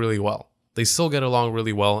along really well. They still get along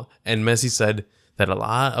really well. And Messi said that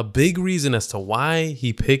a big reason as to why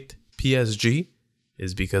he picked PSG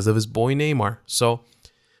is because of his boy Neymar. So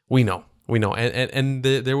we know. And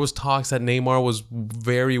there was talks that Neymar was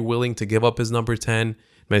very willing to give up his number 10.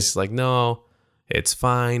 Messi's like, no, it's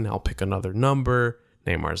fine. I'll pick another number.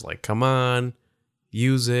 Neymar's like, come on,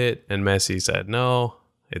 use it. And Messi said, no,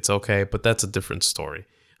 it's okay. But that's a different story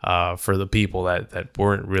for the people that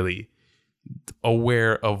weren't really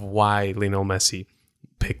aware of why Lionel Messi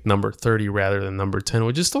picked number 30 rather than number 10,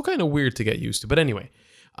 which is still kind of weird to get used to. But anyway,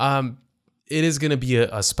 it is going to be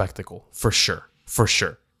a spectacle for sure. For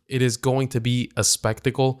sure. It is going to be a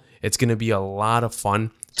spectacle. It's going to be a lot of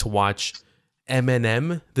fun to watch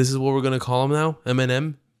MNM. This is what we're going to call him now.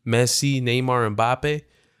 MNM, Messi, Neymar, Mbappe.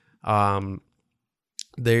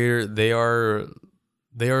 They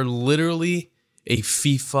are literally a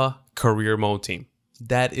FIFA career mode team.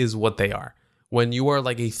 That is what they are. When you are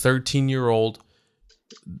like a 13-year-old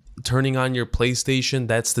turning on your PlayStation,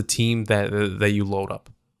 that's the team that you load up.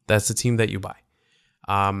 That's the team that you buy.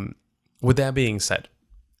 With that being said,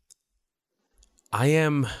 I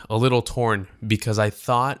am a little torn because I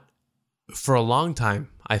thought for a long time,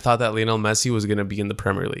 I thought that Lionel Messi was going to be in the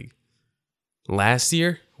Premier League. Last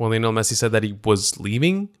year, when Lionel Messi said that he was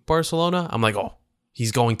leaving Barcelona, I'm like, oh,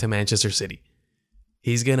 he's going to Manchester City.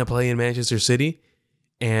 He's going to play in Manchester City,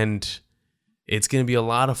 and it's going to be a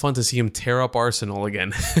lot of fun to see him tear up Arsenal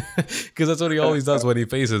again, because that's what he always does when he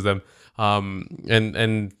faces them.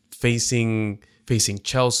 And facing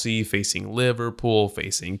Chelsea, facing Liverpool,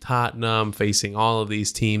 facing Tottenham, facing all of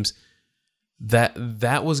these teams, that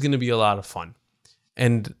was going to be a lot of fun.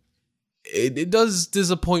 And it does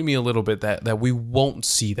disappoint me a little bit that we won't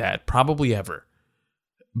see that probably ever.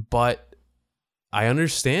 But I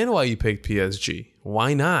understand why you picked PSG.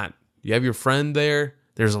 Why not? You have your friend there.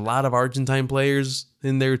 There's a lot of Argentine players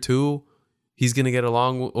in there too. He's gonna get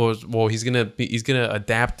along, he's gonna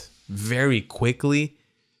adapt very quickly.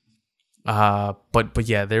 But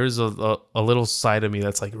yeah, there's a little side of me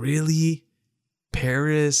that's like, really,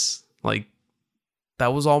 Paris? Like,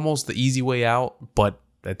 that was almost the easy way out. But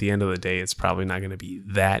at the end of the day, it's probably not gonna be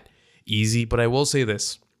that easy. But I will say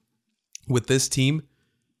this: with this team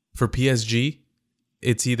for PSG,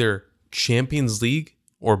 it's either Champions League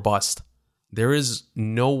or bust. There is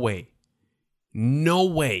no way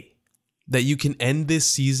that you can end this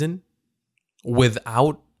season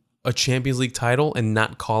without a Champions League title and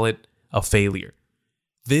not call it a failure.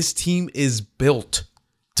 This team is built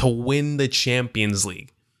to win the Champions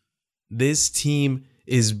League. This team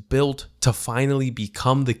is built to finally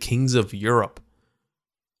become the kings of Europe.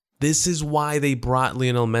 This is why they brought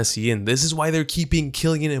Lionel Messi in. This is why they're keeping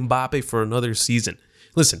Kylian Mbappe for another season.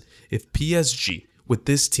 Listen, if PSG with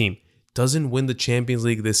this team doesn't win the Champions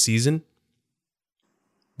League this season,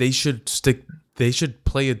 they should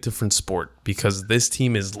play a different sport, because this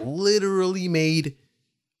team is literally made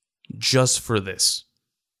just for this.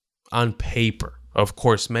 On paper, of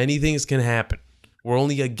course, many things can happen. We're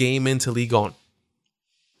only a game into Ligue 1.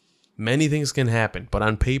 Many things can happen, but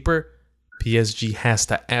on paper, PSG has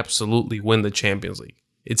to absolutely win the Champions League.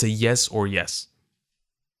 It's a yes or yes.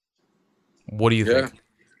 What do you think?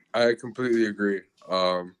 I completely agree.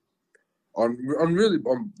 On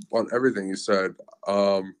everything you said.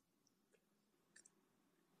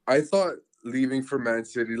 I thought leaving for Man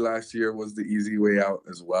City last year was the easy way out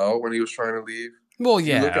as well when he was trying to leave. Well,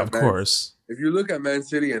 yeah, of course. If you look at Man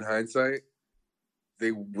City in hindsight,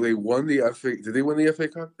 they won the FA. Did they win the FA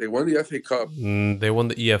Cup? They won the FA Cup. They won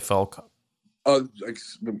the EFL Cup.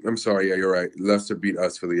 I'm sorry. Yeah, you're right. Leicester beat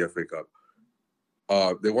us for the FA Cup.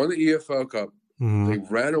 They won the EFL Cup. They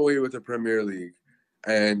ran away with the Premier League,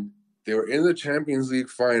 and they were in the Champions League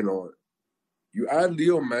final. You add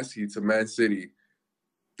Leo Messi to Man City,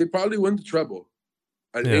 they probably win the treble,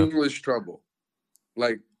 English treble.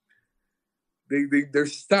 Like, they're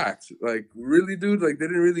stacked. Like, really, dude. Like,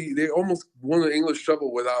 they almost won the English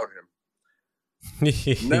treble without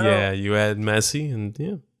him. Now, yeah, you add Messi, and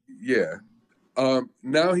yeah.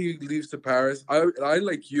 Now he leaves to Paris. I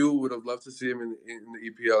like you would have loved to see him in the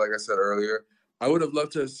EPL. Like I said earlier, I would have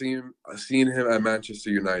loved to have seen him at Manchester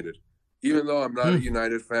United, even though I'm not a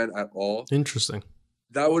United fan at all. Interesting.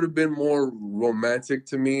 That would have been more romantic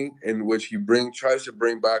to me, in which he tries to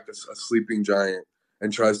bring back a sleeping giant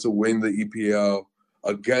and tries to win the EPL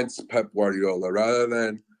against Pep Guardiola, rather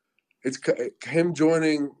than it's him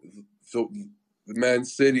joining the Man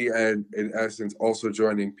City and, in essence, also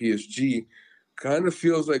joining PSG. Kind of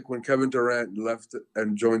feels like when Kevin Durant left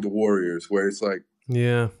and joined the Warriors, where it's like,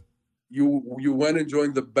 you went and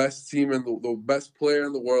joined the best team and the best player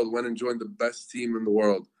in the world went and joined the best team in the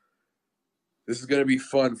world. This is going to be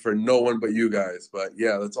fun for no one but you guys. But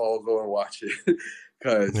yeah, let's all go and watch it,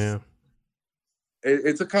 because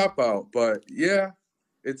it's a cop-out. But yeah,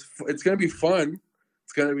 it's going to be fun.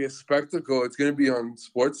 It's going to be a spectacle. It's going to be on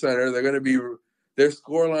SportsCenter. Their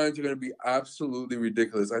score lines are going to be absolutely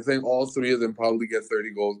ridiculous. I think all three of them probably get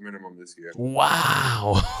 30 goals minimum this year.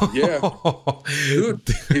 Wow. Yeah. Dude,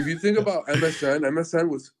 if you think about MSN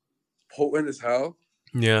was potent as hell.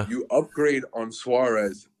 Yeah. You upgrade on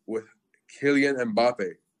Suarez with Kylian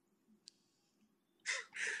Mbappe.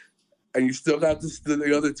 And you still got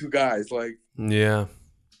the other two guys. Like, yeah.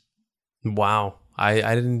 Wow.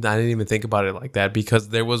 I didn't even think about it like that, because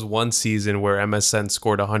there was one season where MSN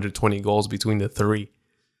scored 120 goals between the three.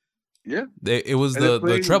 Yeah. It was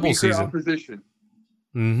the treble season. Opposition.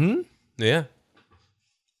 Yeah.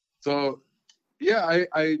 So, yeah,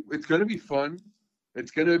 I it's going to be fun.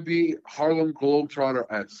 It's going to be Harlem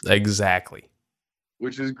Globetrotter-esque. Exactly.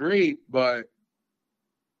 Which is great, but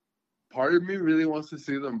part of me really wants to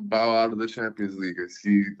see them bow out of the Champions League and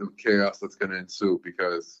see the chaos that's going to ensue,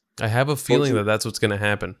 because I have a feeling that that's what's going to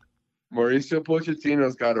happen. Mauricio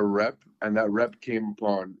Pochettino's got a rep, and that rep came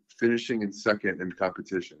upon finishing in second in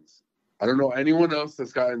competitions. I don't know anyone else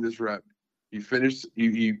that's gotten this rep. He finished.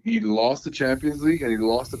 He lost the Champions League and he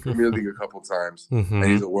lost the Premier League a couple times, and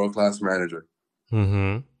he's a world-class manager.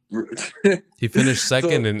 He finished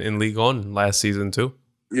second in Ligue 1 last season too.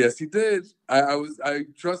 Yes, he did. I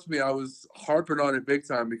trust me, I was harping on it big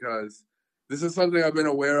time, because this is something I've been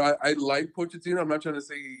aware. I like Pochettino. I'm not trying to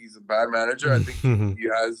say he's a bad manager. I think he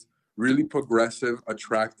has really progressive,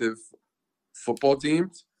 attractive football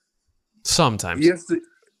teams. Sometimes.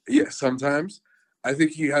 Sometimes. I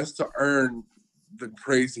think he has to earn the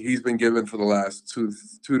praise he's been given for the last two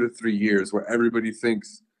to 3 years, where everybody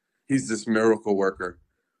thinks he's this miracle worker.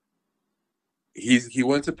 He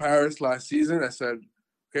went to Paris last season. I said,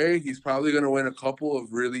 okay, he's probably going to win a couple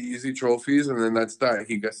of really easy trophies, and then that's that.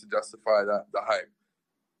 He gets to justify the hype.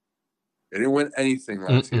 They didn't win anything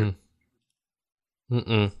last year.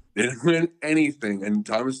 They didn't win anything, and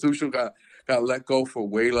Thomas Tuchel got let go for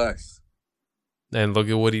way less. And look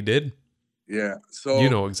at what he did. Yeah, so you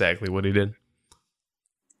know exactly what he did.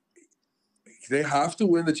 They have to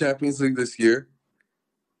win the Champions League this year.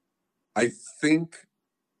 I think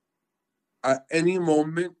at any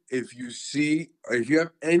moment, if you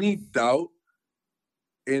have any doubt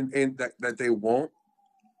in that they won't,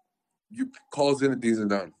 you call Zinedine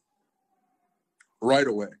Zidane. right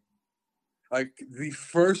away. Like the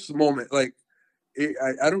first moment, like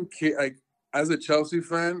I don't care. Like as a Chelsea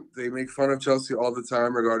fan, they make fun of Chelsea all the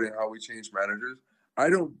time regarding how we change managers. I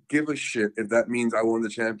don't give a shit if that means I won the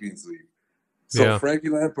Champions League. So Yeah. Frankie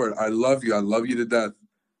Lampard, I love you. I love you to death.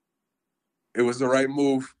 It was the right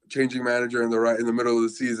move, changing manager in the middle of the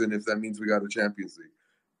season if that means we got a Champions League.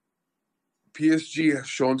 PSG has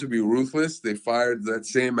shown to be ruthless. They fired that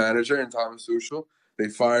same manager in Thomas Tuchel. They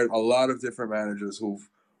fired a lot of different managers who've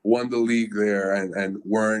won the league there and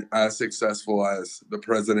weren't as successful as the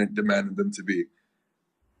president demanded them to be.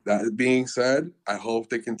 That being said, I hope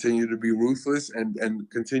they continue to be ruthless and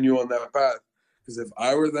continue on that path. Because if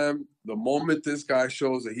I were them, the moment this guy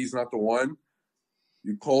shows that he's not the one,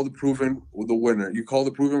 you call the winner. You call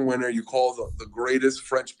the proven winner. You call the greatest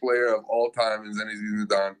French player of all time, Zinedine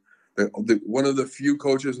Zidane. One of the few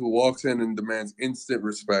coaches who walks in and demands instant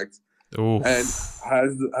respect. Oof. And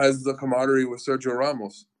has the camaraderie with Sergio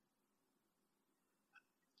Ramos.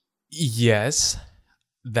 Yes,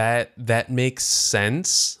 that makes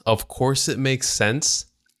sense. Of course it makes sense.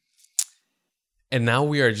 And now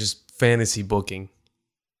we are just fantasy booking.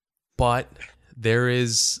 But there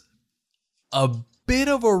is a bit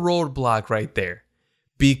of a roadblock right there.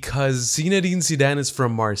 Because Zinedine Zidane is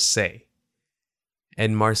from Marseille.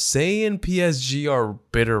 And Marseille and PSG are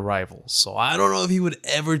bitter rivals. So I don't know if he would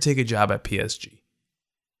ever take a job at PSG.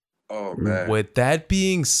 Oh, man. With that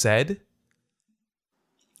being said,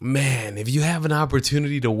 man, if you have an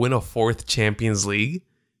opportunity to win a 4th Champions League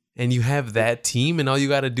and you have that team and all you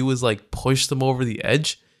got to do is like push them over the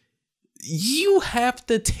edge, you have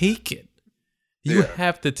to take it. You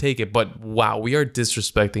have to take it. But wow, we are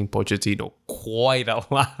disrespecting Pochettino quite a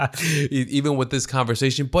lot, even with this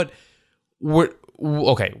conversation. But we're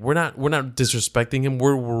not disrespecting him.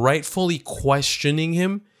 We're rightfully questioning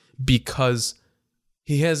him because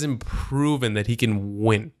he hasn't proven that he can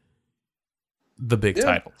win the big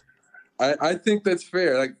title. I think that's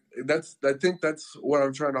fair. Like I think that's what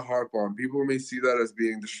I'm trying to harp on. People may see that as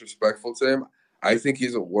being disrespectful to him. I think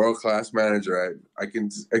he's a world-class manager. I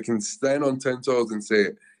can stand on 10 toes and say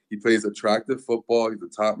it. He plays attractive football. He's a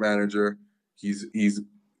top manager. He's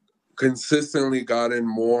consistently gotten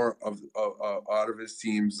more out of his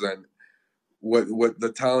teams than what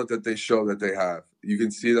the talent that they show that they have. You can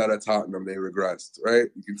see that at Tottenham, they regressed, right?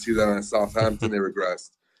 You can see that at Southampton, they regressed.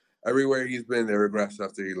 Everywhere he's been, they regressed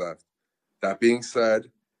after he left. That being said,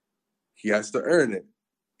 he has to earn it.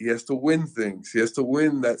 He has to win things. He has to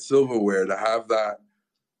win that silverware to have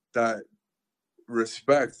that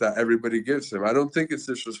respect that everybody gives him. I don't think it's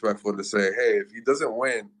disrespectful to say, hey, if he doesn't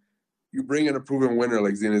win, you bring in a proven winner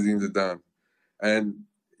like Zinedine Zidane. And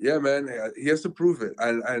yeah, man, he has to prove it.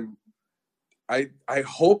 And I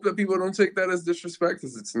hope that people don't take that as disrespect,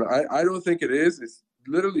 because it's not. I don't think it is. It's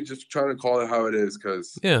literally just trying to call it how it is,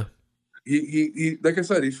 because he like I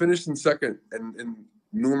said, he finished in second in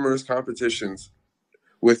numerous competitions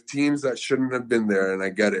with teams that shouldn't have been there, and I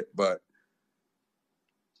get it, but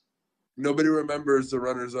nobody remembers the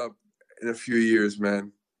runners-up in a few years,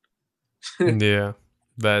 man. Yeah,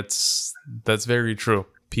 that's very true.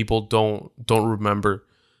 People don't remember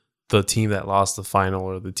the team that lost the final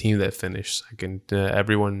or the team that finished second.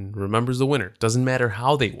 Everyone remembers the winner. Doesn't matter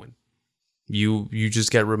how they win. You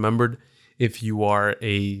just get remembered if you are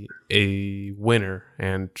a winner,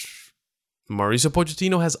 and Mauricio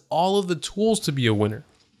Pochettino has all of the tools to be a winner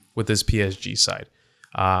with this PSG side.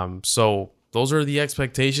 So those are the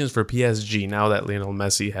expectations for PSG now that Lionel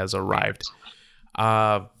Messi has arrived.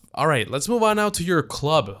 All right, let's move on now to your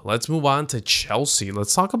club. Let's move on to Chelsea.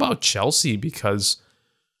 Let's talk about Chelsea, because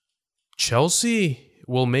Chelsea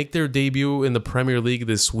will make their debut in the Premier League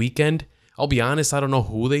this weekend. I'll be honest, I don't know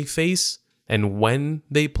who they face and when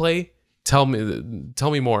they play. Tell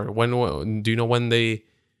me more. When do you know when they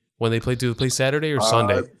play? Do they play Saturday or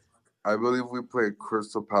Sunday? I believe we play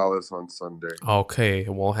Crystal Palace on Sunday. Okay,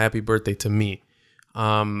 well, happy birthday to me.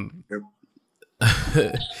 Yep.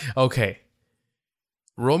 Okay.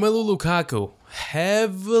 Romelu Lukaku,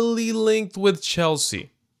 heavily linked with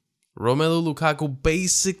Chelsea. Romelu Lukaku,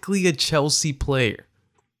 basically a Chelsea player.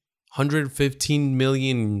 115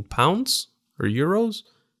 million pounds or euros?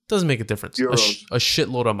 Doesn't make a difference. A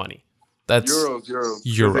shitload of money. That's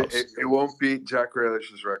euros. It won't beat Jack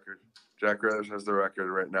Grealish's record. Jack Grealish has the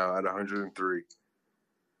record right now at 103.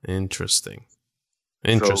 Interesting.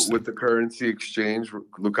 So with the currency exchange,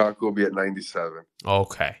 Lukaku will be at 97.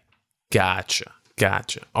 Okay. Gotcha.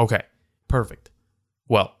 Okay. Perfect.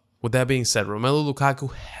 Well, with that being said, Romelu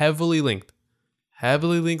Lukaku heavily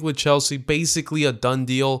linked with Chelsea. Basically a done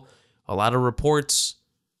deal. A lot of reports.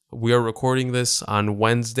 We are recording this on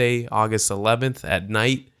Wednesday, August 11th at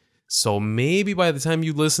night. So maybe by the time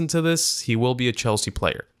you listen to this, he will be a Chelsea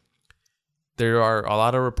player. There are a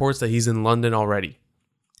lot of reports that he's in London already.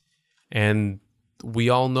 And we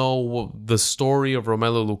all know the story of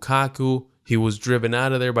Romelu Lukaku. He was driven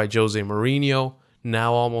out of there by Jose Mourinho.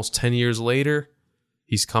 Now, almost 10 years later,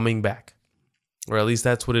 he's coming back. Or at least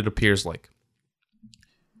that's what it appears like.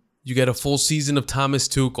 You get a full season of Thomas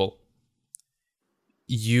Tuchel.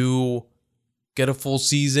 You get a full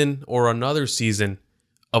season or another season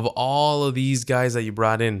of all of these guys that you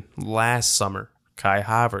brought in last summer. Kai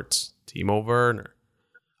Havertz, Timo Werner,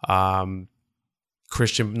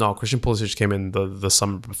 Christian Pulisic came in the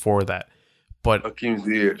summer before that. But Hakim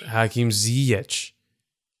Ziyech.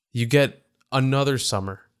 You get another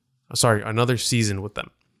season with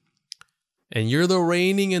them. And you're the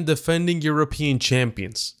reigning and defending European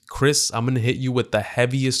champions. Chris, I'm going to hit you with the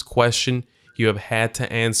heaviest question you have had to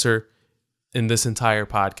answer in this entire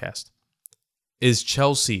podcast. Is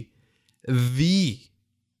Chelsea the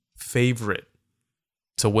favorite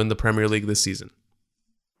to win the Premier League this season?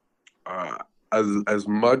 As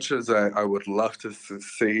much as I would love to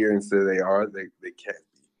sit here and say they are, they can't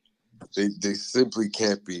be. They simply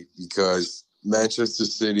can't be, because Manchester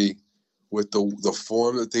City, with the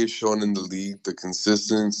form that they've shown in the league, the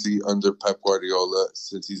consistency under Pep Guardiola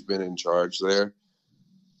since he's been in charge there,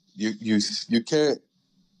 you can't.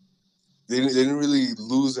 They didn't really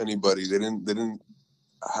lose anybody. They didn't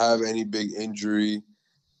have any big injury,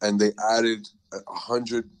 and they added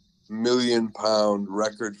 £100 million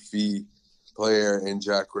record fee player in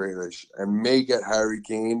Jack Grealish, and may get Harry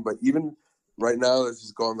Kane. But even right now, let's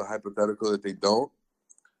just go on the hypothetical that they don't.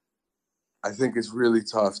 I think it's really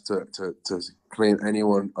tough to claim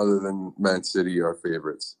anyone other than Man City are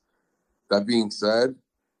favorites. That being said,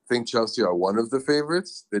 I think Chelsea are one of the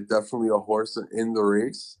favorites. They're definitely a horse in the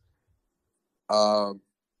race.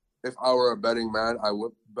 If I were a betting man, I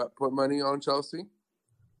would put money on Chelsea.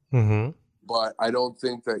 Mm-hmm. But I don't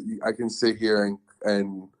think that I can sit here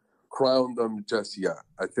and crown them just yet.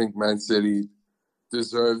 I think Man City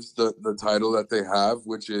deserves the title that they have,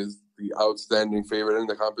 which is the outstanding favorite in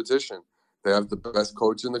the competition. They have the best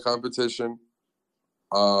coach in the competition.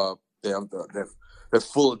 They're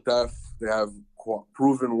full of depth. They have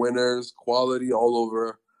proven winners, quality all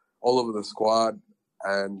over the squad,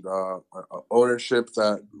 and ownership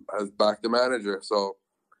that has backed the manager. So,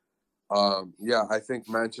 I think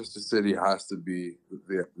Manchester City has to be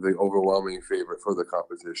the overwhelming favorite for the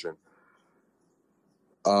competition.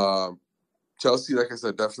 Chelsea, like I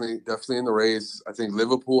said, definitely in the race. I think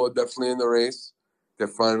Liverpool are definitely in the race. They're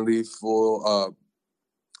finally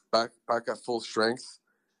back at full strength,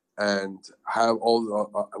 and have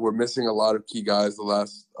we're missing a lot of key guys the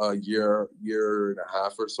last year and a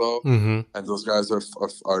half or so, Mm-hmm. and those guys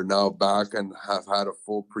are now back and have had a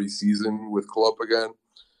full preseason with Klopp again,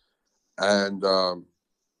 and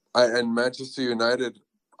Manchester United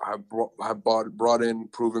have brought in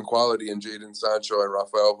proven quality in Jadon Sancho and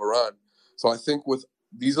Rafael Varane. So I think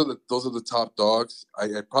those are the top dogs.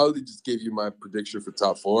 I probably just gave you my prediction for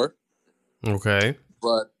top four. Okay.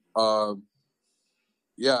 But I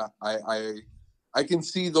can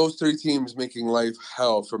see those three teams making life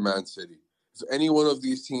hell for Man City. If any one of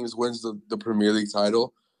these teams wins the Premier League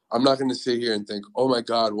title, I'm not going to sit here and think, oh my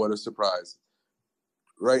God, what a surprise.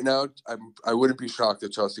 Right now, I wouldn't be shocked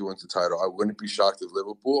if Chelsea wins the title. I wouldn't be shocked if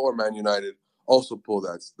Liverpool or Man United also pull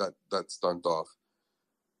that stunt off.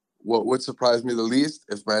 What would surprise me the least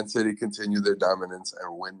if Man City continue their dominance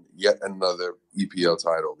and win yet another EPL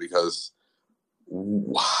title, because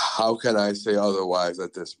how can I say otherwise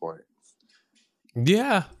at this point?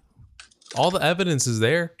 Yeah. All the evidence is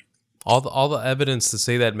there. All the evidence to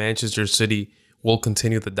say that Manchester City will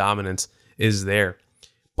continue the dominance is there.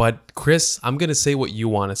 But Chris, I'm going to say what you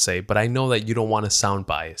want to say, but I know that you don't want to sound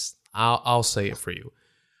biased. I'll say it for you.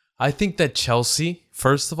 I think that Chelsea,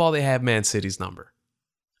 first of all, they have Man City's number.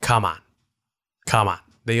 Come on.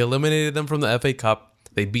 They eliminated them from the FA Cup.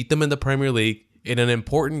 They beat them in the Premier League in an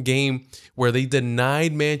important game where they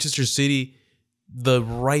denied Manchester City the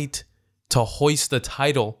right to hoist the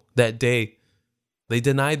title that day. They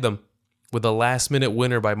denied them with a last-minute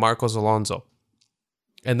winner by Marcos Alonso.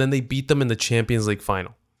 And then they beat them in the Champions League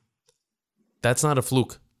final. That's not a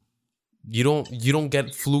fluke. You don't get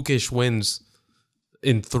flukish wins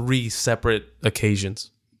in 3 separate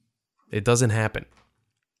occasions. It doesn't happen.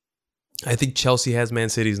 I think Chelsea has Man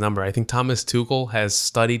City's number. I think Thomas Tuchel has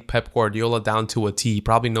studied Pep Guardiola down to a T. He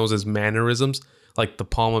probably knows his mannerisms like the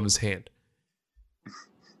palm of his hand.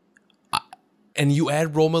 And you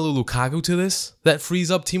add Romelu Lukaku to this, that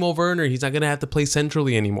frees up Timo Werner. He's not going to have to play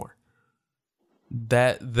centrally anymore.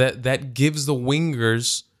 That gives the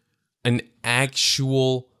wingers an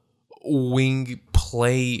actual wing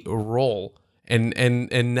play role,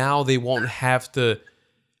 and now they won't have to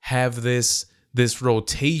have this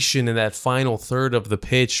rotation in that final third of the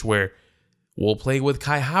pitch where we'll play with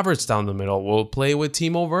Kai Havertz down the middle, we'll play with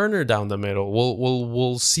Timo Werner down the middle,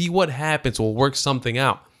 we'll see what happens, we'll work something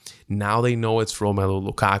out. Now they know it's Romelu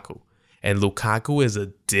Lukaku, and Lukaku is a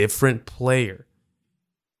different player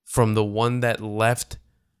from the one that left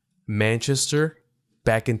Manchester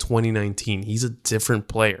back in 2019. He's a different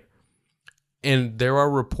player. And there are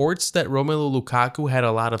reports that Romelu Lukaku had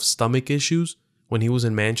a lot of stomach issues when he was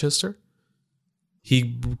in Manchester.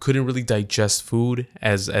 He couldn't really digest food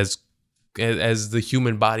as the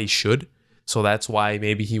human body should. So that's why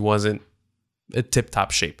maybe he wasn't a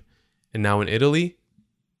tip-top shape. And now in Italy,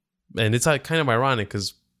 and it's kind of ironic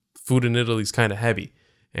because food in Italy is kind of heavy.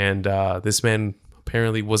 And this man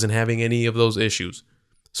apparently wasn't having any of those issues.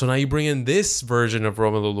 So now you bring in this version of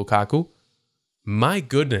Romelu Lukaku. My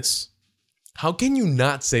goodness. How can you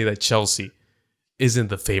not say that Chelsea isn't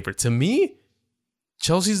the favorite? To me,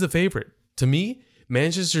 Chelsea's the favorite. To me,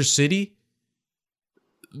 Manchester City,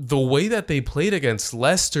 the way that they played against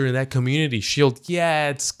Leicester in that Community Shield, yeah,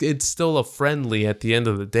 it's still a friendly at the end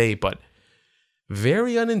of the day, but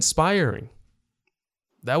very uninspiring.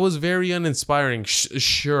 That was very uninspiring.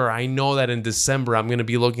 Sure, I know that in December I'm going to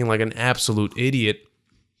be looking like an absolute idiot,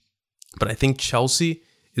 but I think Chelsea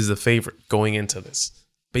is the favorite going into this.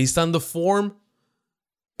 Based on the form,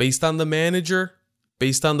 based on the manager,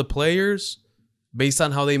 based on the players, based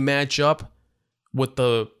on how they match up with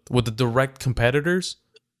the direct competitors,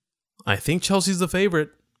 I think Chelsea's the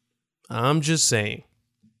favorite. I'm just saying.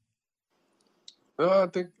 No,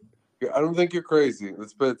 I don't think you're crazy.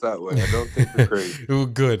 Let's put it that way. I don't think you're crazy. Oh,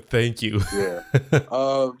 good, thank you. Yeah.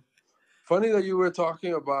 Funny that you were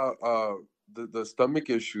talking about the stomach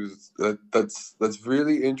issues. That's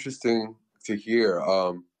really interesting to hear.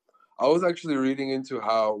 I was actually reading into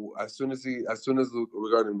how as soon as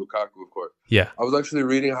regarding Lukaku, of course. Yeah. I was actually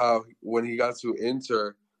reading how when he got to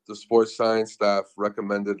Inter, the sports science staff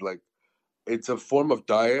recommended, like, it's a form of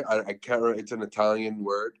diet. I can't remember. It's an Italian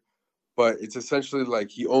word, but it's essentially like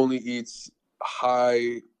he only eats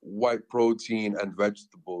high white protein and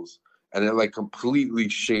vegetables, and it like completely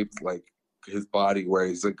shaped like his body where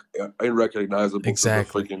he's like unrecognizable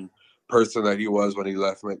Exactly. from the freaking person that he was when he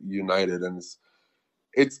left United. And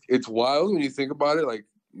it's wild when you think about it. Like,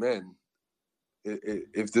 man,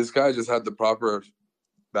 if this guy just had the proper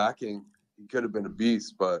backing, he could have been a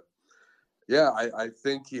beast. But yeah, I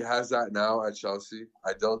think he has that now at Chelsea.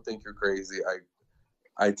 I don't think you're crazy.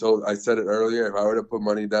 I said it earlier. If I were to put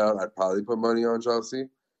money down, I'd probably put money on Chelsea.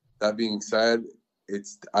 That being said,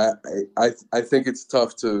 I think it's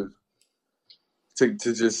tough to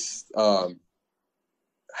just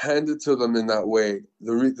hand it to them in that way.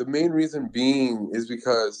 The main reason being is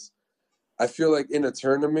because I feel like in a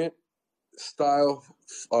tournament style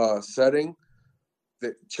setting,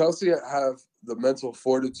 that Chelsea have the mental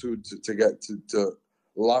fortitude to get to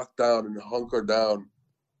lock down and hunker down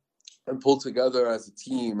and pull together as a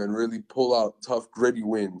team and really pull out tough, gritty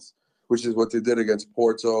wins, which is what they did against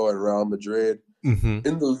Porto and Real Madrid. Mm-hmm.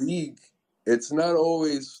 In the league, it's not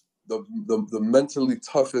always the mentally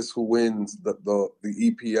toughest who wins the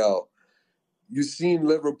EPL. You've seen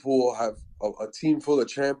Liverpool have a team full of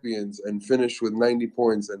champions and finish with 90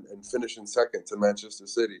 points and finish in second to Manchester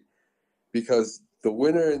City, because the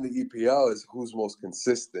winner in the EPL is who's most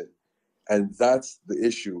consistent. And that's the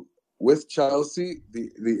issue. With Chelsea,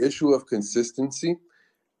 the issue of consistency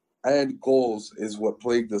and goals is what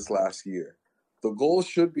plagued us last year. The goals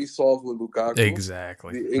should be solved with Lukaku.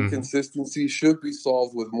 Exactly. The inconsistency should be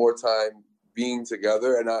solved with more time being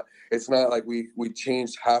together. And it's not like we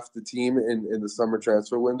changed half the team in the summer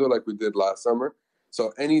transfer window like we did last summer.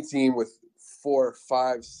 So any team with 4,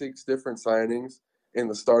 5, 6 different signings in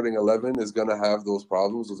the starting 11 is going to have those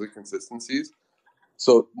problems, those inconsistencies.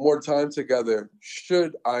 So more time together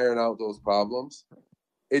should iron out those problems.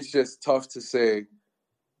 It's just tough to say,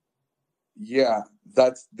 yeah,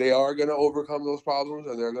 they are going to overcome those problems,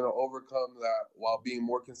 and they're going to overcome that while being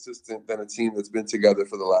more consistent than a team that's been together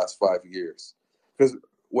for the last 5 years. Because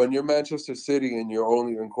when you're Manchester City and you're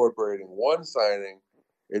only incorporating one signing,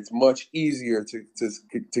 it's much easier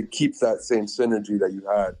to keep that same synergy that you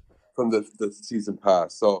had from the season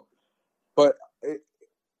past. So, but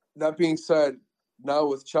that being said, now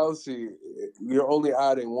with Chelsea, you're only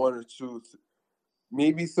adding 1 or 2,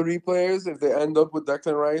 maybe 3 players if they end up with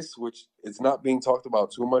Declan Rice, which it's not being talked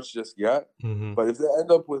about too much just yet. Mm-hmm. But if they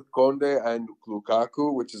end up with Conde and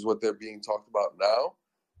Lukaku, which is what they're being talked about now,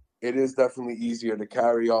 it is definitely easier to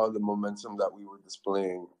carry on the momentum that we were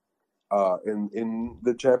displaying in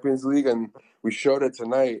the Champions League, and we showed it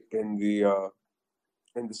tonight in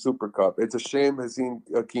the Super Cup. It's a shame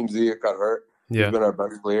Hakeem Ziyech got hurt. Yeah. He's been our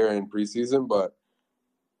best player in preseason, but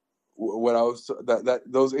what I was that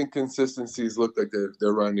those inconsistencies look like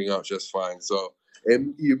they're rounding out just fine. So,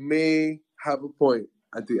 and you may have a point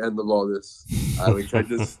at the end of all this, Alex.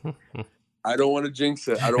 I don't want to jinx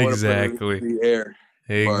it. I don't want to put it in the air.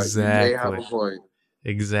 Exactly. But you may have a point.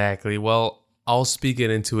 Exactly. Well, I'll speak it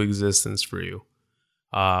into existence for you,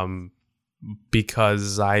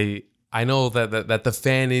 because I know that the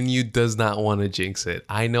fan in you does not want to jinx it.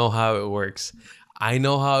 I know how it works. I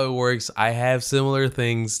have similar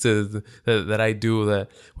things that I do, that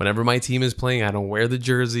whenever my team is playing, I don't wear the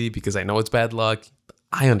jersey because I know it's bad luck.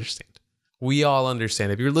 I understand. We all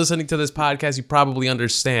understand. If you're listening to this podcast, you probably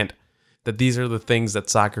understand that these are the things that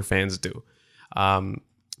soccer fans do.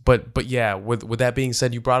 But yeah, with that being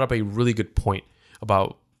said, you brought up a really good point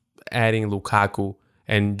about adding Lukaku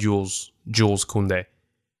and Jules Koundé.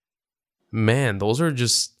 Man, those are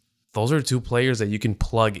two players that you can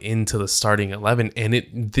plug into the starting 11,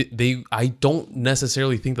 and I don't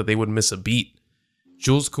necessarily think that they would miss a beat.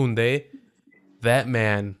 Jules Koundé, that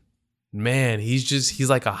man, he's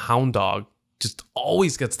like a hound dog, just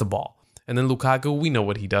always gets the ball. And then Lukaku, we know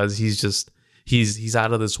what he does. He's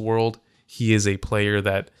out of this world. He is a player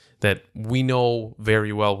that we know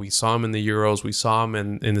very well. We saw him in the Euros. We saw him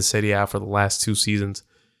in the Serie A for the last 2 seasons.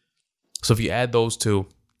 So if you add those two,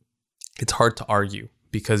 it's hard to argue,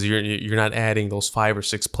 because you're not adding those 5 or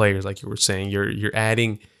 6 players like you were saying.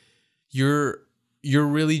 You're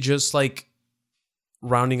really just like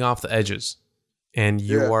rounding off the edges, and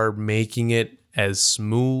you are making it as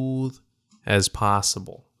smooth as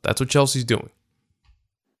possible. That's what Chelsea's doing.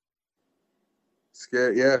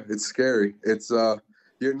 Scary, yeah, it's scary. It's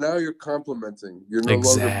you're complementing. You're no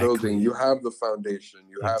longer building. You have the foundation.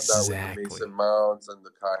 You have that with the Mason Mounts and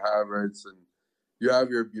the Kai Havertz, and you have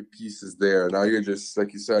your pieces there. Now you're just,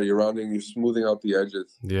 like you said, you're smoothing out the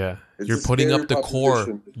edges. Yeah, you're putting up the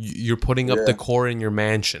core. You're putting up the core in your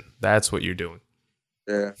mansion. That's what you're doing.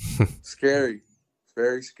 Yeah, scary,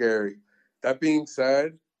 very scary. That being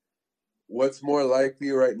said, what's more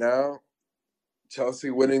likely right now? Chelsea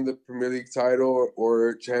winning the Premier League title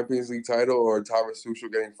or Champions League title, or Thomas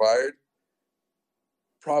Tuchel getting fired?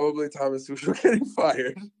 Probably Thomas Tuchel getting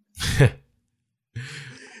fired.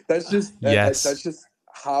 That's just that's just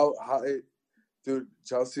how it. Dude,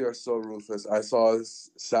 Chelsea are so ruthless. I saw us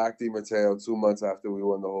sack Di Matteo 2 months after we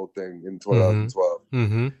won the whole thing in 2012.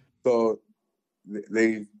 Mm-hmm. So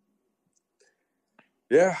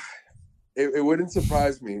it wouldn't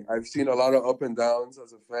surprise me. I've seen a lot of up and downs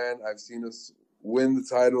as a fan. I've seen us win the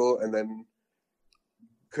title and then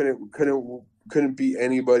couldn't beat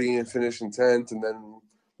anybody and finish in 10th, and then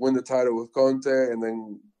win the title with Conte, and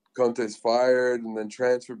then Conte is fired and then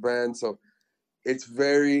transfer banned. So it's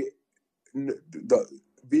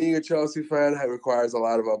being a Chelsea fan requires a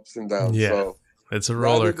lot of ups and downs. Yeah, so it's a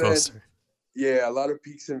roller coaster. A lot of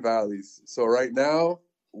peaks and valleys. So right now,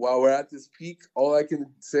 while we're at this peak, all I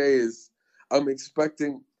can say is I'm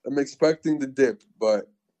expecting the dip, but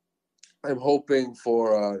I'm hoping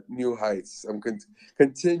for new heights. I'm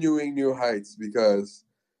continuing new heights, because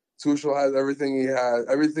Tuchel has everything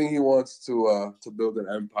he wants to build an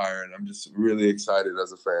empire, and I'm just really excited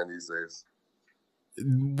as a fan these days.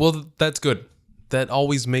 Well, that's good. That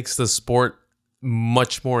always makes the sport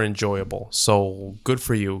much more enjoyable. So good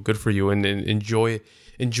for you, and enjoy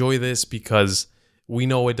this, because we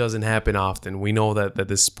know it doesn't happen often. We know that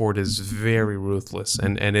this sport is very ruthless,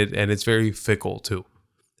 and it's very fickle too.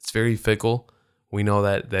 It's very fickle. We know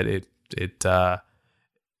that it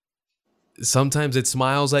sometimes it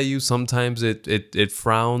smiles at you, sometimes it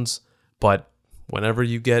frowns, but whenever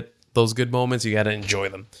you get those good moments, you got to enjoy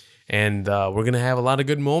them. And we're going to have a lot of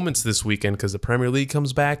good moments this weekend, because the Premier League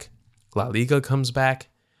comes back, La Liga comes back.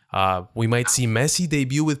 We might see Messi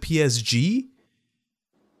debut with PSG.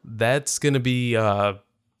 That's going to be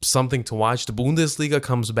something to watch. The Bundesliga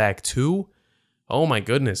comes back too. Oh my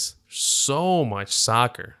goodness. So much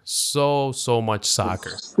soccer. So much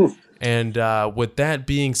soccer. And with that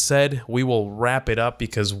being said, we will wrap it up,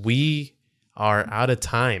 because we are out of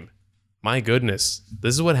time. My goodness.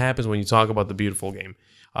 This is what happens when you talk about the beautiful game.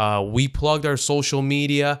 We plugged our social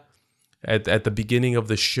media at the beginning of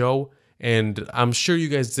the show, and I'm sure you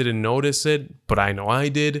guys didn't notice it, but I know I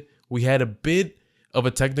did. We had a bit of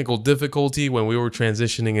a technical difficulty when we were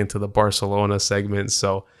transitioning into the Barcelona segment,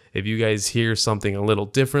 so if you guys hear something a little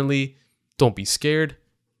differently, don't be scared.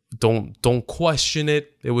 Don't question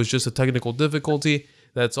it. It was just a technical difficulty.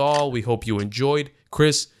 That's all. We hope you enjoyed.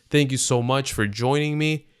 Chris, thank you so much for joining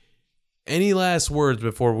me. Any last words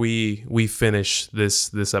before we finish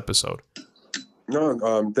this episode?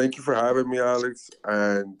 No, thank you for having me, Alex.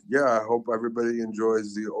 And yeah, I hope everybody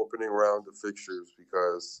enjoys the opening round of fixtures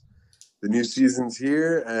because the new season's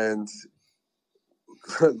here and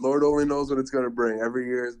Lord only knows what it's going to bring. Every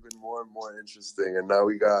year has been more and more interesting. And now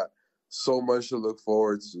we got so much to look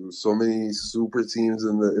forward to. So many super teams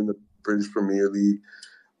in the British Premier League.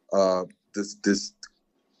 This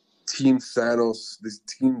Team Thanos, this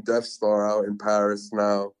Team Death Star out in Paris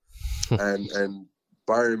now. and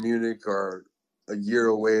Bayern Munich are a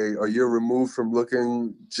year removed from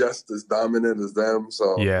looking just as dominant as them.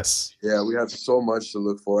 So yes, yeah, we have so much to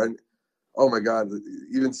look for. And oh my God,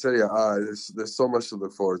 even Serie A, there's so much to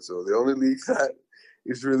look forward to. The only league that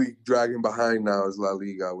is really dragging behind now is La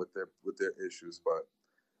Liga with their issues. But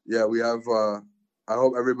yeah, we have. I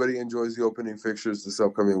hope everybody enjoys the opening fixtures this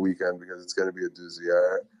upcoming weekend because it's going to be a doozy.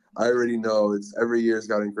 I already know it's every year it's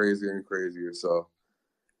gotten crazier and crazier. So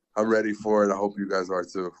I'm ready for it. I hope you guys are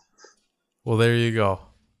too. Well, there you go.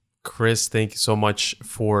 Chris, thank you so much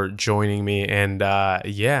for joining me. And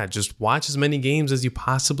yeah, just watch as many games as you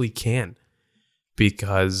possibly can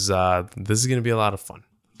because this is going to be a lot of fun.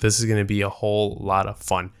 This is going to be a whole lot of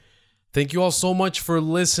fun. Thank you all so much for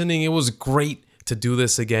listening. It was great to do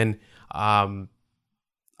this again.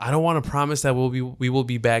 I don't want to promise that we will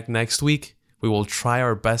be back next week. We will try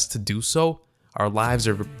our best to do so. Our lives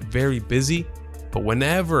are very busy, but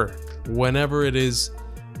whenever it is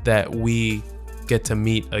that we get to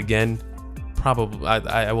meet again, probably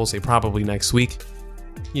I will say probably next week,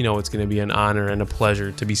 it's going to be an honor and a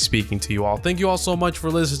pleasure to be speaking to you all. Thank you all so much for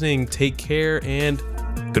listening. Take care and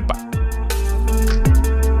goodbye.